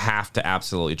 You have to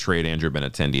absolutely trade Andrew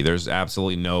Benintendi. There's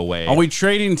absolutely no way. Are we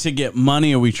trading to get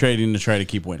money, or are we trading to try to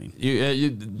keep winning?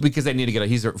 Because they need to get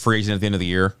he's a free agent at the end of the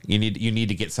year. You need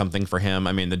to get something for him.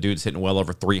 I mean, the dude's hitting well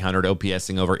over 300,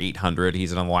 OPSing over 800.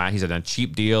 He's on a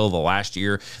cheap deal the last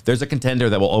year. There's a contender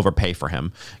that will overpay for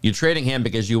him. You're trading him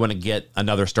because you want to get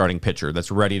another starting pitcher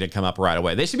that's ready to come up right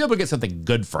away. They should be able to get something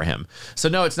good for him. So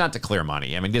no, it's not to clear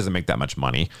money. I mean, he doesn't make that much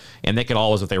money, and they could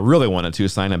always, if they really wanted to,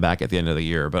 sign him back at the end of the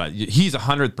year. But he's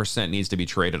 100% needs to be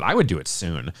traded. I would do it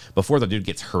soon before the dude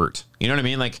gets hurt. You know what I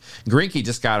mean? Like Greinke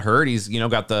just got hurt. He's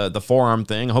got the forearm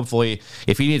thing. Hopefully,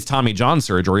 if he needs Tommy John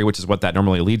surgery, which is what that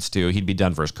normally leads to, he'd be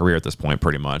done for his career at this point,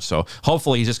 pretty much. So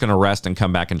hopefully, he's just going to rest and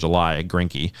come back in July,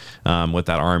 Greinke, with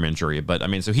that arm injury. But I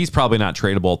mean, so he's probably not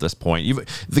tradable at this point.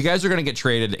 The guys are going to get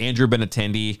traded. Andrew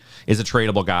Benintendi is a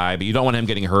tradable guy, but you don't want him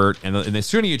getting hurt. And the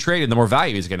sooner you trade him, the more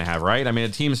value he's going to have, right? I mean, a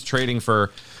team's trading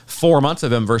for 4 months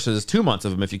of him versus 2 months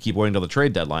of him if you keep waiting till the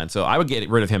trade deadline. So I would get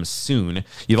rid of him soon.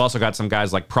 You've also got some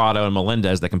guys like Prado and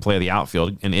Melendez that can play the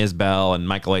outfield, and Isbell and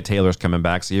Michael A. Taylor's coming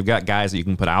back. So you've got guys that you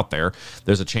can put out there.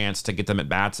 There's a chance to get them at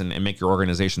bats and make your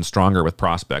organization stronger with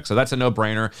prospects. So that's a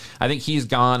no-brainer. I think he's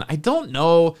gone. I don't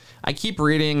know. I keep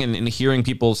reading and hearing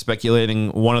people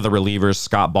speculating one of the relievers,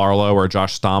 Scott Barlow or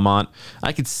Josh Staumont.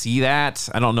 I could see that.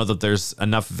 I don't know that there's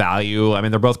enough value. I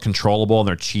mean, they're both controllable and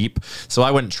they're cheap. So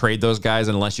I wouldn't trade those guys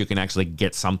unless you can actually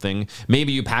get something.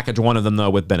 Maybe you package one of them, though,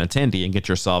 with Benintendi and get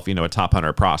yourself, a top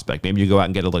 100 prospect. Maybe you go out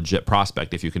and get a legit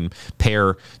prospect if you can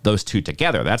pair those two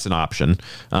together. That's an option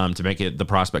to make the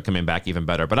prospect coming back even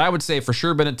better. But I would say for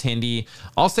sure Benintendi.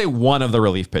 I'll say one of the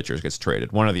relief pitchers gets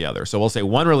traded, one or the other. So we'll say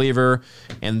one reliever,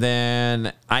 and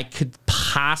then I could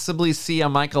possibly see a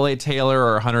Michael A. Taylor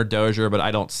or a Hunter Dozier, but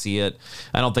I don't see it.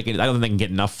 I don't think they can get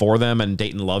enough for them, and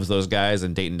Dayton loves those guys,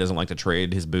 and Dayton doesn't like to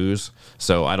trade his booze.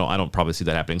 So I don't probably see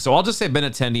that happening. So I'll just say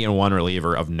Benintendi and one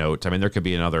reliever of note. I mean, there could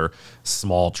be another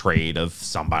small trade of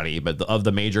somebody, but of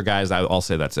the major guys, I'll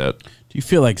say that's it. Do you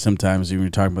feel like sometimes when you're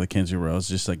talking about the Kansas City Royals, it's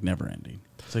just like never ending?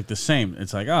 It's like the same.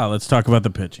 It's like, let's talk about the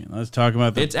pitching. Let's talk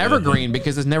about the... It's evergreen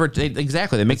because it's never...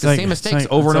 Exactly. They make the same mistakes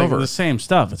over and over. The same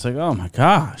stuff. It's like, oh my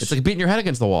gosh. It's like beating your head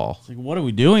against the wall. It's like, what are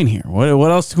we doing here?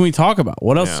 What else can we talk about?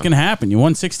 What else is going to happen? You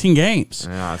won 16 games.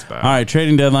 Yeah, that's bad. All right,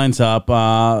 trading deadline's up.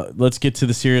 Let's get to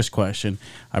the serious question.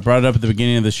 I brought it up at the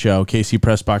beginning of the show.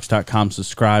 KCPressbox.com.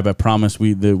 Subscribe. I promise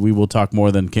we will talk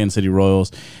more than Kansas City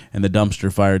Royals and the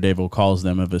dumpster fire Dave calls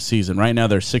them of a season. Right now,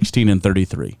 they're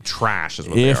 16-33. Trash is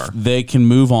what they are. If they can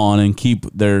move on and keep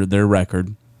their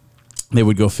record, they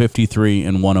would go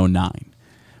 53-109.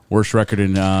 Worst record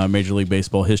in Major League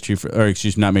Baseball history,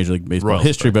 not Major League Baseball Royals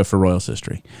history, but for Royals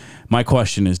history. My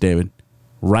question is, David,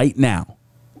 right now,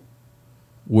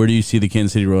 where do you see the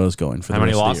Kansas City Royals going for the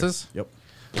rest of the year? How many losses? Yep.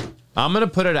 I'm going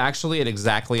to put it actually at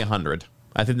exactly 100.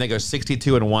 I think they go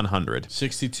 62-100.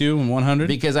 62-100?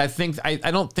 Because I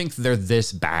don't think they're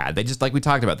this bad. They just, like we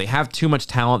talked about, they have too much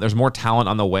talent. There's more talent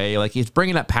on the way. Like, if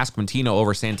bringing up Pasquantino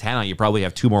over Santana, you probably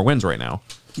have 2 more wins right now.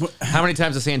 How many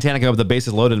times does Santana go up the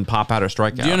bases loaded and pop out or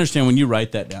strike out? Do you understand when you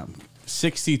write that down?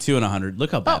 62-100.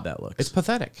 Look how bad that looks. It's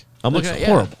pathetic. It looks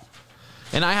horrible.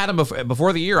 And I had them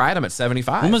before the year. I had them at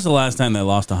 75. When was the last time they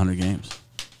lost 100 games?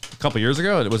 A couple years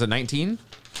ago. Was it 19?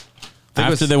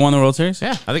 After they won the World Series?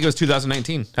 Yeah, I think it was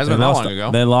 2019. Hasn't been that long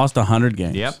ago. They lost 100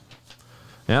 games.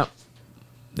 Yep.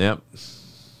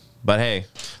 But hey,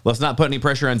 let's not put any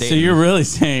pressure on Dayton. So you're really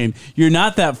saying you're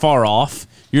not that far off.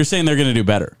 You're saying they're going to do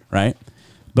better, right?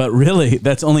 But really,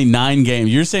 that's only 9 games.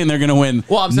 You're saying they're going to win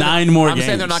 9 more games. I'm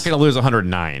saying they're not going to lose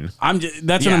 109.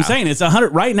 That's what I'm saying. It's 100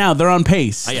 right now. They're on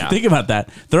pace. Think about that.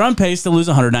 They're on pace to lose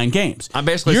 109 games. I'm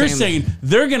basically saying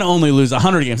they're going to only lose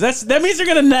 100 games. That means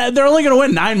they're only going to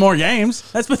win 9 more games.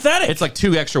 That's pathetic. It's like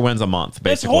 2 extra wins a month,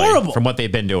 basically. That's horrible from what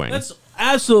they've been doing. That's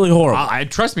absolutely horrible.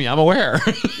 Trust me, I'm aware.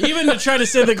 Even to try to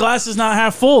say the glass is not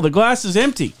half full, the glass is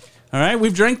empty. All right,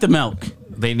 we've drank the milk.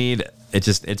 They need.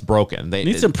 It's broken. They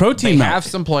need some protein. They have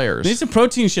some players. They need some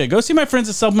protein shit. Go see my friends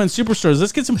at Supplement Superstores.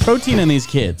 Let's get some protein in these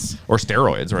kids. Or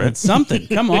steroids, right? It's something.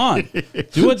 Come on.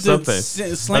 Do what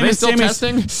Slam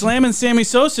and Sammy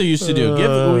Sosa used to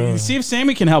do. See if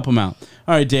Sammy can help him out.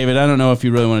 All right, David, I don't know if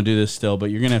you really want to do this still,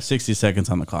 but you're going to have 60 seconds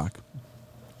on the clock.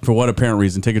 For what apparent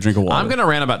reason? Take a drink of water. I'm going to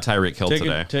rant about Tyreek Hill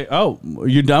today.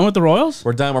 You done with the Royals?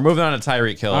 We're done. We're moving on to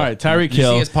Tyreek Hill. All right, Tyreek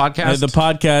Hill. You see his podcast? The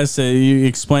podcast, you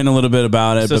explain a little bit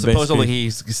about it. So but supposedly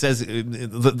he says,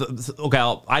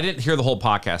 okay, I didn't hear the whole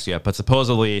podcast yet, but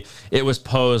supposedly it was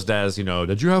posed as,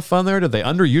 did you have fun there? Did they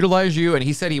underutilize you? And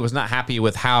he said he was not happy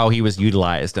with how he was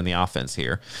utilized in the offense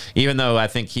here, even though I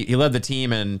think he led the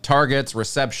team in targets,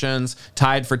 receptions,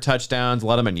 tied for touchdowns,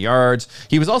 led him in yards.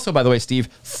 He was also, by the way, Steve,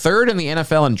 third in the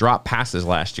NFL in drop passes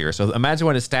last year. So imagine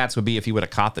what his stats would be if he would have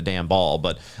caught the damn ball.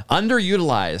 But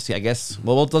underutilized, I guess.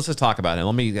 Well, let's just talk about it.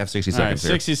 Let me have 60 seconds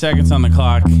here. 60 seconds on the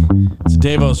clock. It's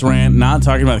Davos rant, not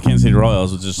talking about the Kansas City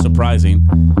Royals, which is surprising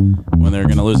when they're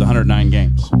going to lose 109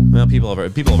 games. Well, people have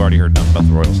already heard enough about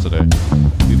the Royals today.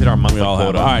 We've hit our monthly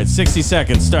quota. All right, 60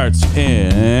 seconds starts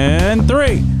in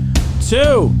 3,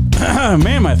 2,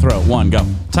 man, my throat. 1, go.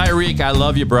 Tyreek, I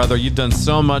love you, brother. You've done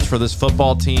so much for this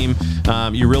football team.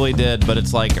 You really did. But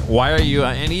it's like, why are you?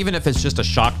 And even if it's just a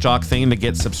shock jock thing to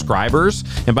get subscribers.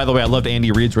 And by the way, I loved Andy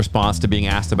Reid's response to being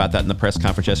asked about that in the press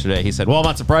conference yesterday. He said, well, I'm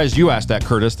not surprised you asked that,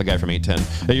 Curtis, the guy from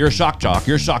 810. Hey, you're a shock jock.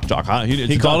 You're a shock jock. Huh?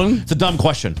 He called him? It's a dumb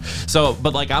question. So,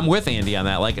 but like, I'm with Andy on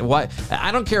that. Like, what?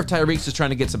 I don't care if Tyreek's just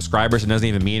trying to get subscribers and doesn't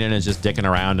even mean it and is just dicking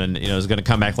around and, is going to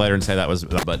come back later and say that was.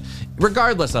 But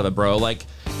regardless of it, bro, like,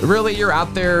 really, you're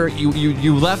out there.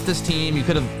 You left this team. You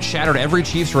could have shattered every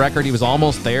Chiefs record. He was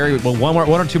almost there. Well, one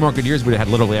or two more good years, we'd have had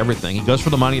literally everything. He goes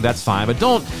for the money. That's fine. But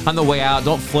don't, on the way out,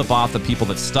 don't flip off the people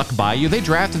that stuck by you. They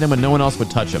drafted him when no one else would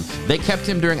touch him. They kept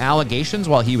him during allegations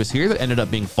while he was here that ended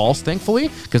up being false, thankfully,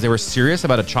 because they were serious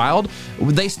about a child.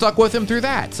 They stuck with him through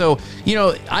that. So,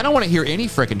 I don't want to hear any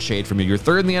freaking shade from you. You're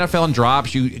third in the NFL in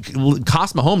drops. You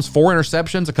cost Mahomes 4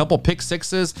 interceptions, a couple pick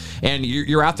sixes, and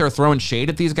you're out there throwing shade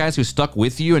at these guys who stuck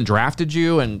with you and drafted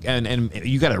you, and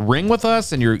you got a ring with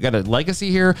us, and you got a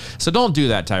legacy here. So don't do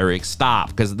that, Tyreek. Stop,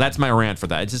 because that's my rant for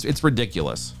that. It's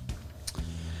ridiculous.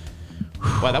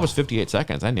 Wow, that was 58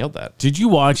 seconds. I nailed that. Did you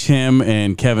watch him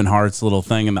and Kevin Hart's little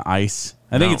thing in the ice?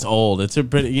 I think it's old. It's a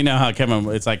pretty, how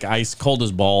it's like ice cold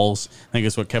as balls. I think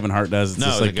it's what Kevin Hart does. It's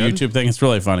just like a YouTube thing. It's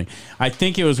really funny. I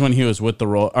think it was when he was with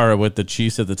the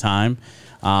Chiefs at the time.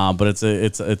 But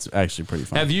it's actually pretty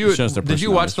fun. Did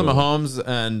you watch the Mahomes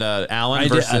and Allen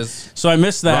versus? So I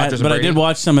missed that, but I did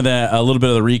watch some of that, a little bit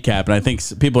of the recap, and I think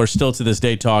people are still to this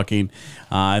day talking.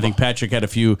 I think Patrick had a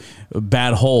few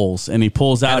bad holes, and he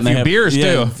pulls out and a few beers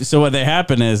too. So what they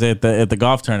happen is at the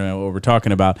golf tournament, what we're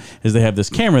talking about is they have this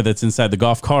camera that's inside the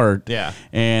golf cart. Yeah.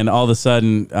 And all of a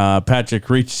sudden, Patrick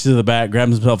reaches to the back,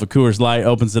 grabs himself a Coors Light,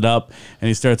 opens it up, and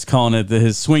he starts calling it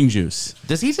his swing juice.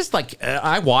 Does he just like?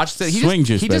 I watched it. Swing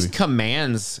juice. He just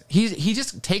commands. He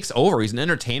just takes over. He's an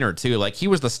entertainer too. Like he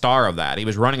was the star of that. He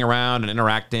was running around and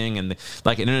interacting and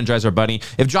like an Energizer Bunny.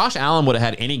 If Josh Allen would have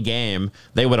had any game,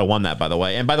 they would have won that. By the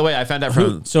way, I found out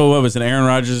from. So what was it? Aaron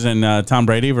Rodgers and Tom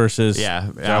Brady versus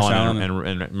Josh Allen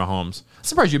and Mahomes. I'm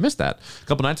surprised you missed that a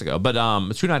couple nights ago, but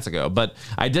 2 nights ago. But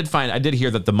I did hear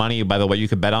that the money. By the way, you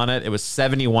could bet on it. It was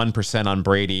 71% on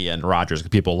Brady and Rodgers.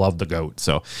 People love the GOAT.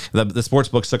 So the sports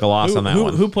books took a loss on that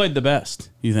one. Who played the best?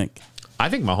 You think? I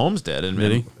think Mahomes did,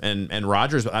 and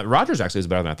Rodgers actually was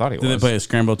better than I thought he was. Did they play a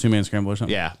scramble, 2-man scramble or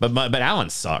something? Yeah, but Allen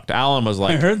sucked. Allen was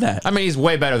like, I heard that. I mean, he's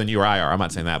way better than you or I are. I'm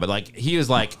not saying that, but like he was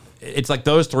like, it's like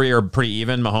those three are pretty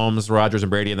even: Mahomes, Rodgers,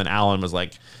 and Brady, and then Allen was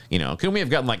like, couldn't we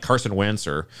have gotten like Carson Wentz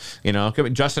or could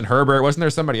we, Justin Herbert? Wasn't there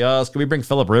somebody else? Could we bring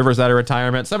Phillip Rivers out of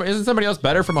retirement? Isn't somebody else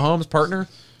better for Mahomes' partner?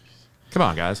 Come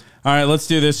on, guys. All right, let's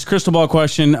do this. Crystal ball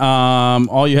question.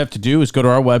 All you have to do is go to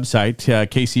our website,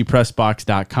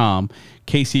 kcpressbox.com,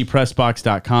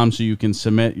 kcpressbox.com, so you can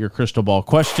submit your crystal ball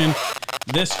question.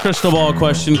 This crystal ball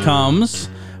question comes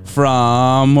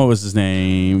from, what was his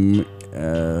name?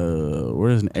 Where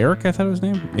is it? Eric, I thought it was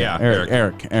his name? Yeah,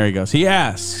 Eric. There he goes. He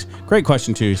asks, great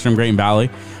question, too. He's from Grain Valley.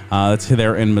 That's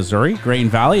there in Missouri. Grain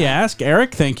Valley asks,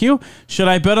 Eric, thank you. Should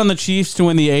I bet on the Chiefs to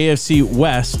win the AFC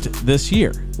West this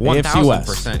year?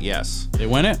 1,000% yes. They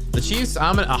win it? The Chiefs,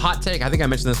 I'm a hot take. I think I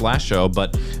mentioned this last show,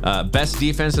 but best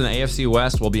defense in the AFC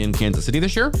West will be in Kansas City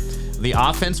this year. The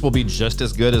offense will be just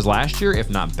as good as last year,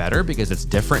 if not better, because it's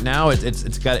different now.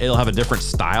 It'll have a different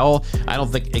style. I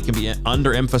don't think it can be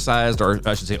underemphasized, or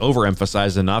I should say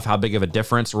overemphasized enough how big of a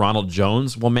difference Ronald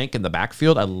Jones will make in the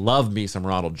backfield. I love me some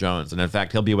Ronald Jones, and in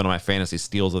fact, he'll be one of my fantasy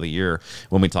steals of the year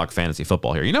when we talk fantasy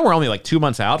football here. We're only like 2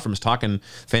 months out from talking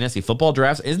fantasy football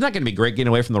drafts. Isn't that going to be great getting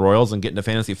away from the Royals and getting to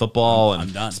fantasy football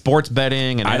and sports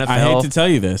betting and NFL? I hate to tell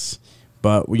you this,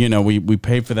 but we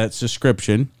pay for that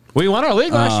subscription. We won our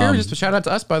league last year. Just a shout out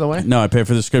to us, by the way. No, I paid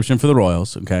for the subscription for the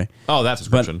Royals. Okay. Oh, that's a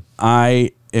subscription. But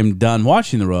I am done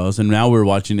watching the Royals, and now we're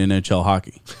watching NHL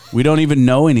hockey. We don't even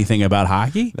know anything about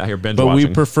hockey. Now you're binge but watching.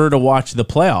 We prefer to watch the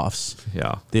playoffs.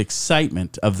 Yeah. The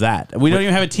excitement of that. We don't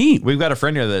even have a team. We've got a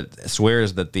friend here that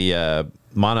swears that the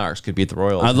Monarchs could beat the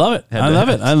Royals. I love it. I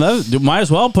love it. Might as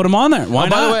well put them on there. Why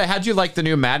not? By the way, how'd you like the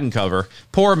new Madden cover?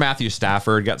 Poor Matthew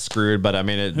Stafford got screwed, but I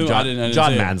mean, John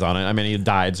Madden's on it. I mean, he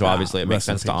died, so obviously it makes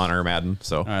sense to honor Madden.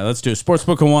 So, all right, let's do it.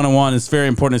 Sportsbook 101 is very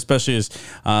important, especially as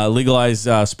legalized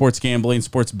sports gambling,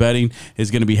 sports betting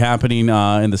is going to be happening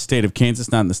in the state of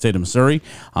Kansas, not in the state of Missouri.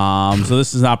 So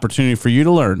this is an opportunity for you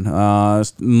to learn.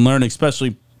 Learn,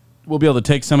 especially, we'll be able to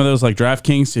take some of those like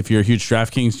DraftKings if you're a huge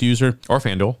DraftKings user. Or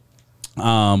FanDuel.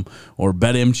 Or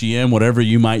BetMGM, whatever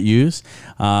you might use,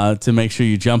 to make sure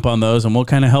you jump on those, and we'll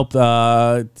kind of help.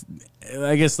 I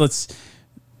guess let's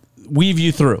weave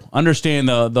you through, understand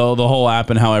the whole app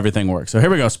and how everything works. So here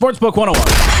we go, Sportsbook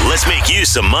 101. Let's make you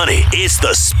some money. It's the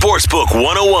Sportsbook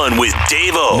 101 with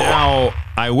Dave-O. Now,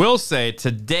 I will say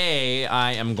today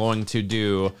I am going to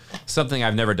do something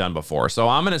I've never done before. So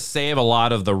I'm going to save a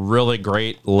lot of the really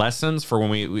great lessons for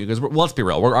when because let's be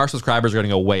real, our subscribers are going to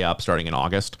go way up starting in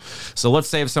August. So let's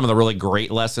save some of the really great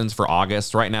lessons for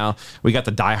August. Right now, we got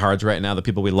the diehards right now, the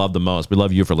people we love the most. We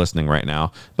love you for listening right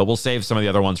now, but we'll save some of the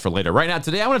other ones for later. Right now,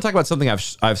 today I want to talk about something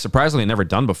I've surprisingly never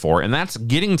done before, and that's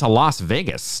getting to Las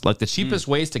Vegas, like the cheapest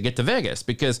ways to get to Vegas.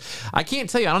 Because I can't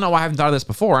tell you, I don't know why I haven't thought of this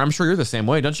before. I'm sure you're the same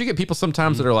way. Don't you get people sometimes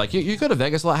that are like, you go to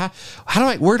Vegas a lot.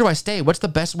 Where do I stay? What's the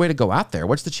best way to go out there?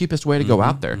 What's the cheapest way to go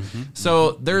out there?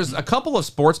 So there's a couple of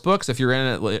sports books. If you're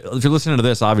if you're listening to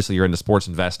this, obviously you're into sports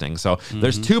investing. So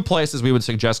there's two places we would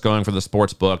suggest going for the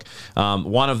sports book.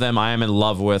 One of them I am in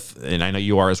love with, and I know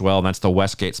you are as well, and that's the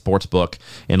Westgate Sportsbook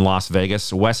in Las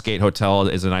Vegas. Westgate Hotel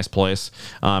is a nice place.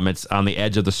 It's on the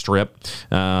edge of the Strip.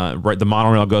 Right, the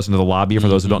monorail goes into the lobby. For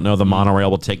those who don't know, the monorail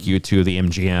will take you to the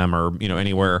MGM or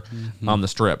anywhere on the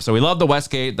Strip. So we love the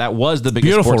Westgate. That was the biggest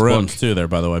beautiful sports rooms book. too there,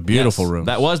 by the way. Beautiful rooms.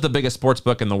 That was the biggest sports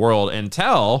book in the world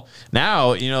until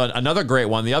now. Another great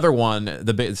one. The other one,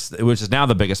 which is now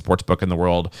the biggest sports book in the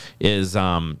world, is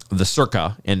the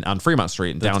Circa on Fremont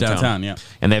Street in downtown. Yeah.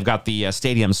 And they've got the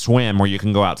Stadium Swim where you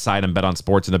can go outside and bet on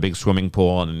sports in a big swimming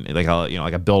pool and like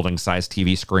a building sized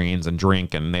TV screens and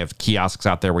drink, and they have kiosks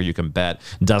out there where you can bet.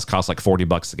 It does cost like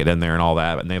 $40 to get in there and all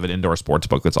that, and they have an indoor sports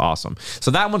book that's awesome.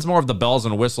 So that one's more of the bells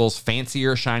and whistles,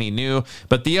 fancier, shiny new.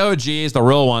 But the OGs, the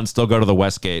real ones, still go to the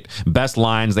Westgate. Best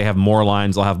lines, they have more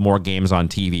lines, they'll have more games on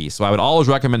TV. So I would always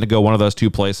recommend to go one of those two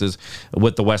places,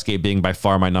 with the Westgate being by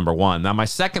far my number one. Now, my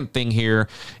second thing here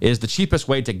is the cheapest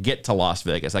way to get to Las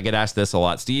Vegas. I get asked this a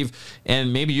lot, Steve,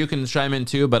 and maybe you can chime in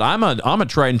too, but I'm a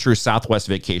tried and true Southwest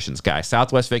Vacations guy.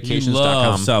 SouthwestVacations.com. You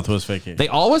love Southwest Vacations. They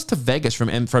always to Vegas from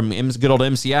good old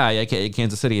MCI, aka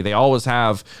Kansas City. They always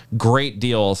have great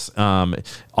deals.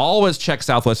 Always check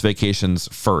Southwest Vacations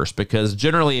first, because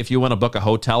generally if you want to book a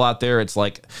hotel out there, it's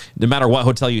like no matter what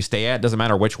hotel you stay at, doesn't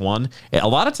matter which one. A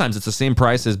lot of times it's the same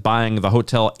price as buying the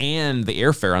hotel and the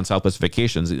airfare on Southwest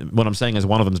Vacations. What I'm saying is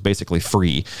one of them is basically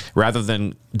free, rather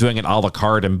than doing it a la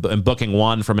carte and booking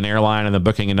one from an airline and then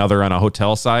booking another on a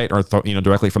hotel site or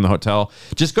directly from the hotel.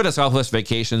 Just go to Southwest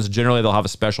Vacations. Generally they'll have a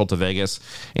special to Vegas,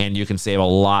 and you can save a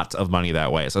lot of money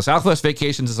that way. So Southwest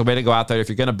Vacations is the way to go out there if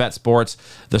you're going to bet sports.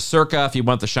 The Circa if you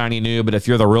want the shiny new, but if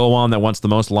you're the real one that wants the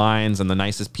most lines and the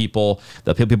nicest people,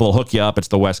 the people will hook you up, it's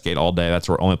the Westgate all day. That's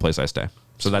the only place I stay.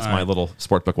 So that's my little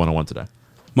Sportsbook 101 today.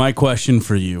 My question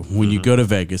for you, when you go to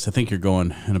Vegas, I think you're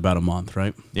going in about a month,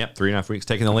 right? Yep, 3.5 weeks.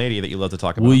 Taking the lady that you love to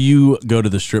talk about. Will you go to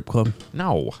the strip club?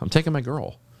 No, I'm taking my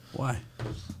girl. Why?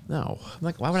 No. I'm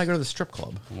like, why would I go to the strip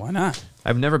club? Why not?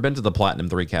 I've never been to the Platinum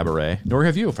 3 Cabaret, nor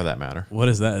have you for that matter. What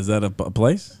is that? Is that a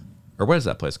place? Or what is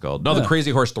that place called? No, the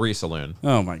Crazy Horse 3 Saloon.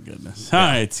 Oh, my goodness. All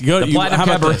right. Go, the Platinum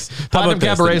Cabaret. Platinum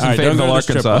Cabaret is in Fayetteville,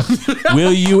 Arkansas.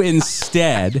 Will you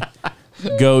instead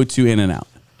go to In-N-Out?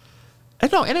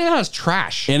 No, In-N-Out is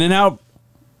trash. In-N-Out?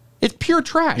 It's pure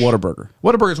trash. Whataburger.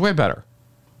 Whataburger's way better.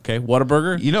 Okay,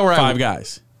 Whataburger? You know where Five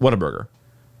Guys. Whataburger.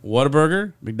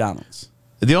 Whataburger, McDonald's.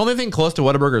 The only thing close to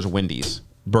Whataburger is Wendy's,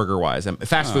 burger-wise, and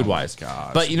fast food-wise.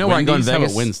 Gosh. But you know where I go in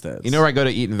Vegas? Winstead's. You know where I go to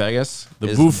eat in Vegas?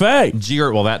 The buffet.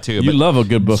 Well, that too. You love a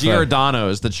good buffet.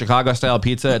 Giordano's, the Chicago-style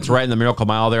pizza. It's right in the Miracle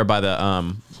Mile there by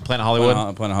the Planet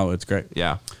Hollywood. Planet Hollywood's great.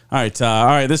 Yeah. All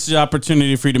right. This is an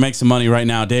opportunity for you to make some money right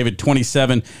now. David,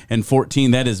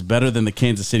 27-14. That is better than the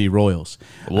Kansas City Royals.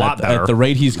 A lot better. At the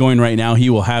rate he's going right now,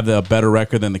 he will have a better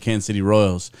record than the Kansas City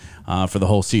Royals for the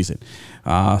whole season.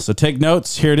 So take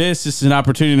notes. Here it is. This is an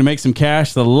opportunity to make some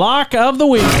cash. The lock of the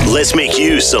week. Let's make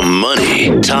you some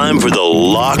money. Time for the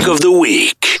lock of the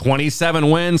week.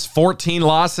 27 wins, 14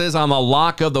 losses on the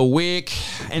lock of the week.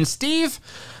 And Steve,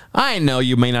 I know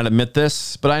you may not admit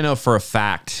this, but I know for a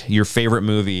fact your favorite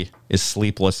movie is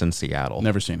Sleepless in Seattle.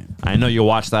 Never seen it. I know you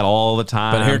watch that all the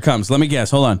time. But here it comes. Let me guess.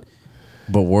 Hold on.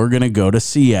 But we're going to go to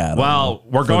Seattle. Well,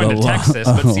 we're going to Texas,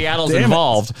 but Seattle's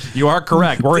involved. You are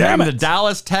correct. We're heading to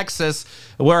Dallas, Texas,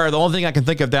 where the only thing I can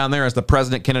think of down there is the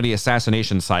President Kennedy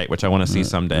assassination site, which I want to see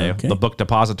someday, the book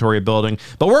depository building.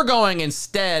 But we're going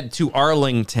instead to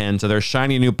Arlington, to their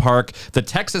shiny new park. The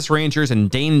Texas Rangers and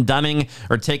Dane Dunning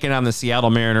are taking on the Seattle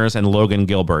Mariners and Logan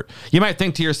Gilbert. You might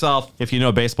think to yourself, if you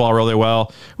know baseball really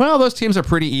well, those teams are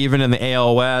pretty even in the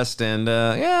AL West. And,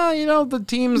 the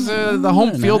teams, the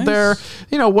home field there.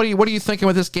 What are you thinking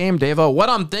with this game, Davo? What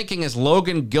I'm thinking is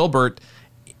Logan Gilbert.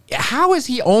 How is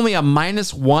he only a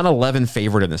minus 111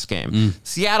 favorite in this game?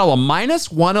 Seattle, a minus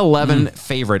 111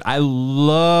 favorite. I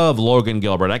love Logan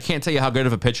Gilbert. I can't tell you how good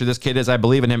of a pitcher this kid is. I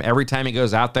believe in him every time he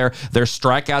goes out there. There's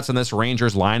strikeouts in this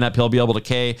Rangers lineup. He'll be able to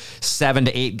K 7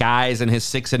 to 8 guys in his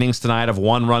 6 innings tonight of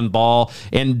 1-run ball.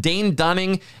 And Dane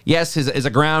Dunning, yes, is a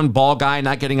ground ball guy,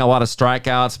 not getting a lot of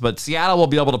strikeouts, but Seattle will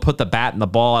be able to put the bat in the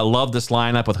ball. I love this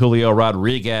lineup with Julio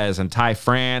Rodriguez and Ty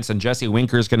France, and Jesse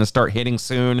Winker's going to start hitting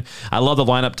soon. I love the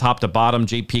lineup top to bottom.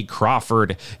 JP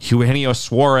Crawford, Eugenio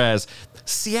Suarez.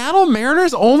 Seattle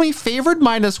Mariners only favored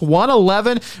minus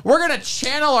 111. We're going to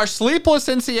channel our Sleepless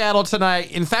in Seattle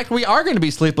tonight. In fact, we are going to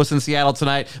be Sleepless in Seattle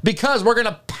tonight because we're going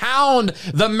to pound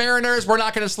the Mariners. We're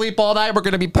not going to sleep all night. We're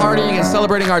going to be partying and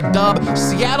celebrating our dub.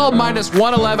 Seattle minus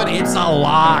 111. It's a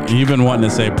lock. You've been wanting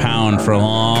to say pound for a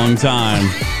long time.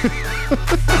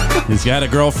 He's got a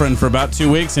girlfriend for about 2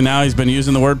 weeks, and now he's been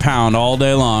using the word pound all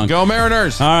day long. Go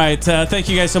Mariners. All right. Thank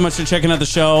you guys so much for checking out the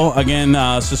show. Again,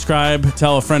 subscribe.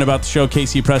 Tell a friend about the show,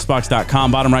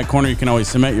 kcpressbox.com. Bottom right corner, you can always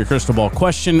submit your crystal ball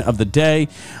question of the day.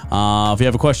 If you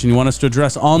have a question you want us to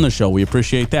address on the show, we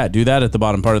appreciate that. Do that at the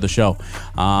bottom part of the show.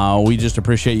 We just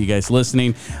appreciate you guys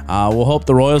listening. We'll hope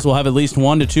the Royals will have at least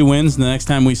 1 to 2 wins the next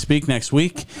time we speak next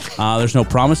week. There's no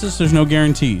promises. There's no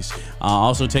guarantees.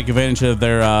 Also, take advantage of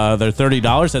their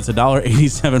 $30. That's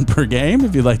 $1.87 per game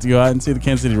if you'd like to go out and see the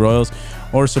Kansas City Royals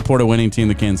or support a winning team,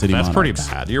 the Kansas City Monarchs. That's pretty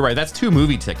bad. You're right. That's 2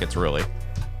 movie tickets, really.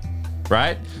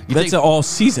 Right? That's all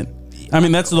season. I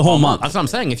mean, that's the whole month. That's what I'm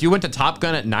saying. If you went to Top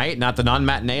Gun at night, not the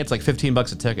non-matinee, it's like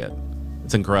 $15 a ticket.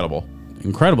 It's incredible.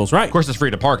 Incredible's right. Of course, it's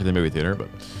free to park in the movie theater, but...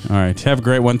 All right. Have a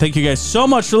great one. Thank you guys so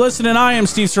much for listening. I am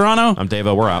Steve Serrano. I'm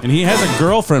Davo. We're out. And he has a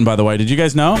girlfriend, by the way. Did you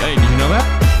guys know? Hey, did you know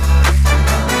that?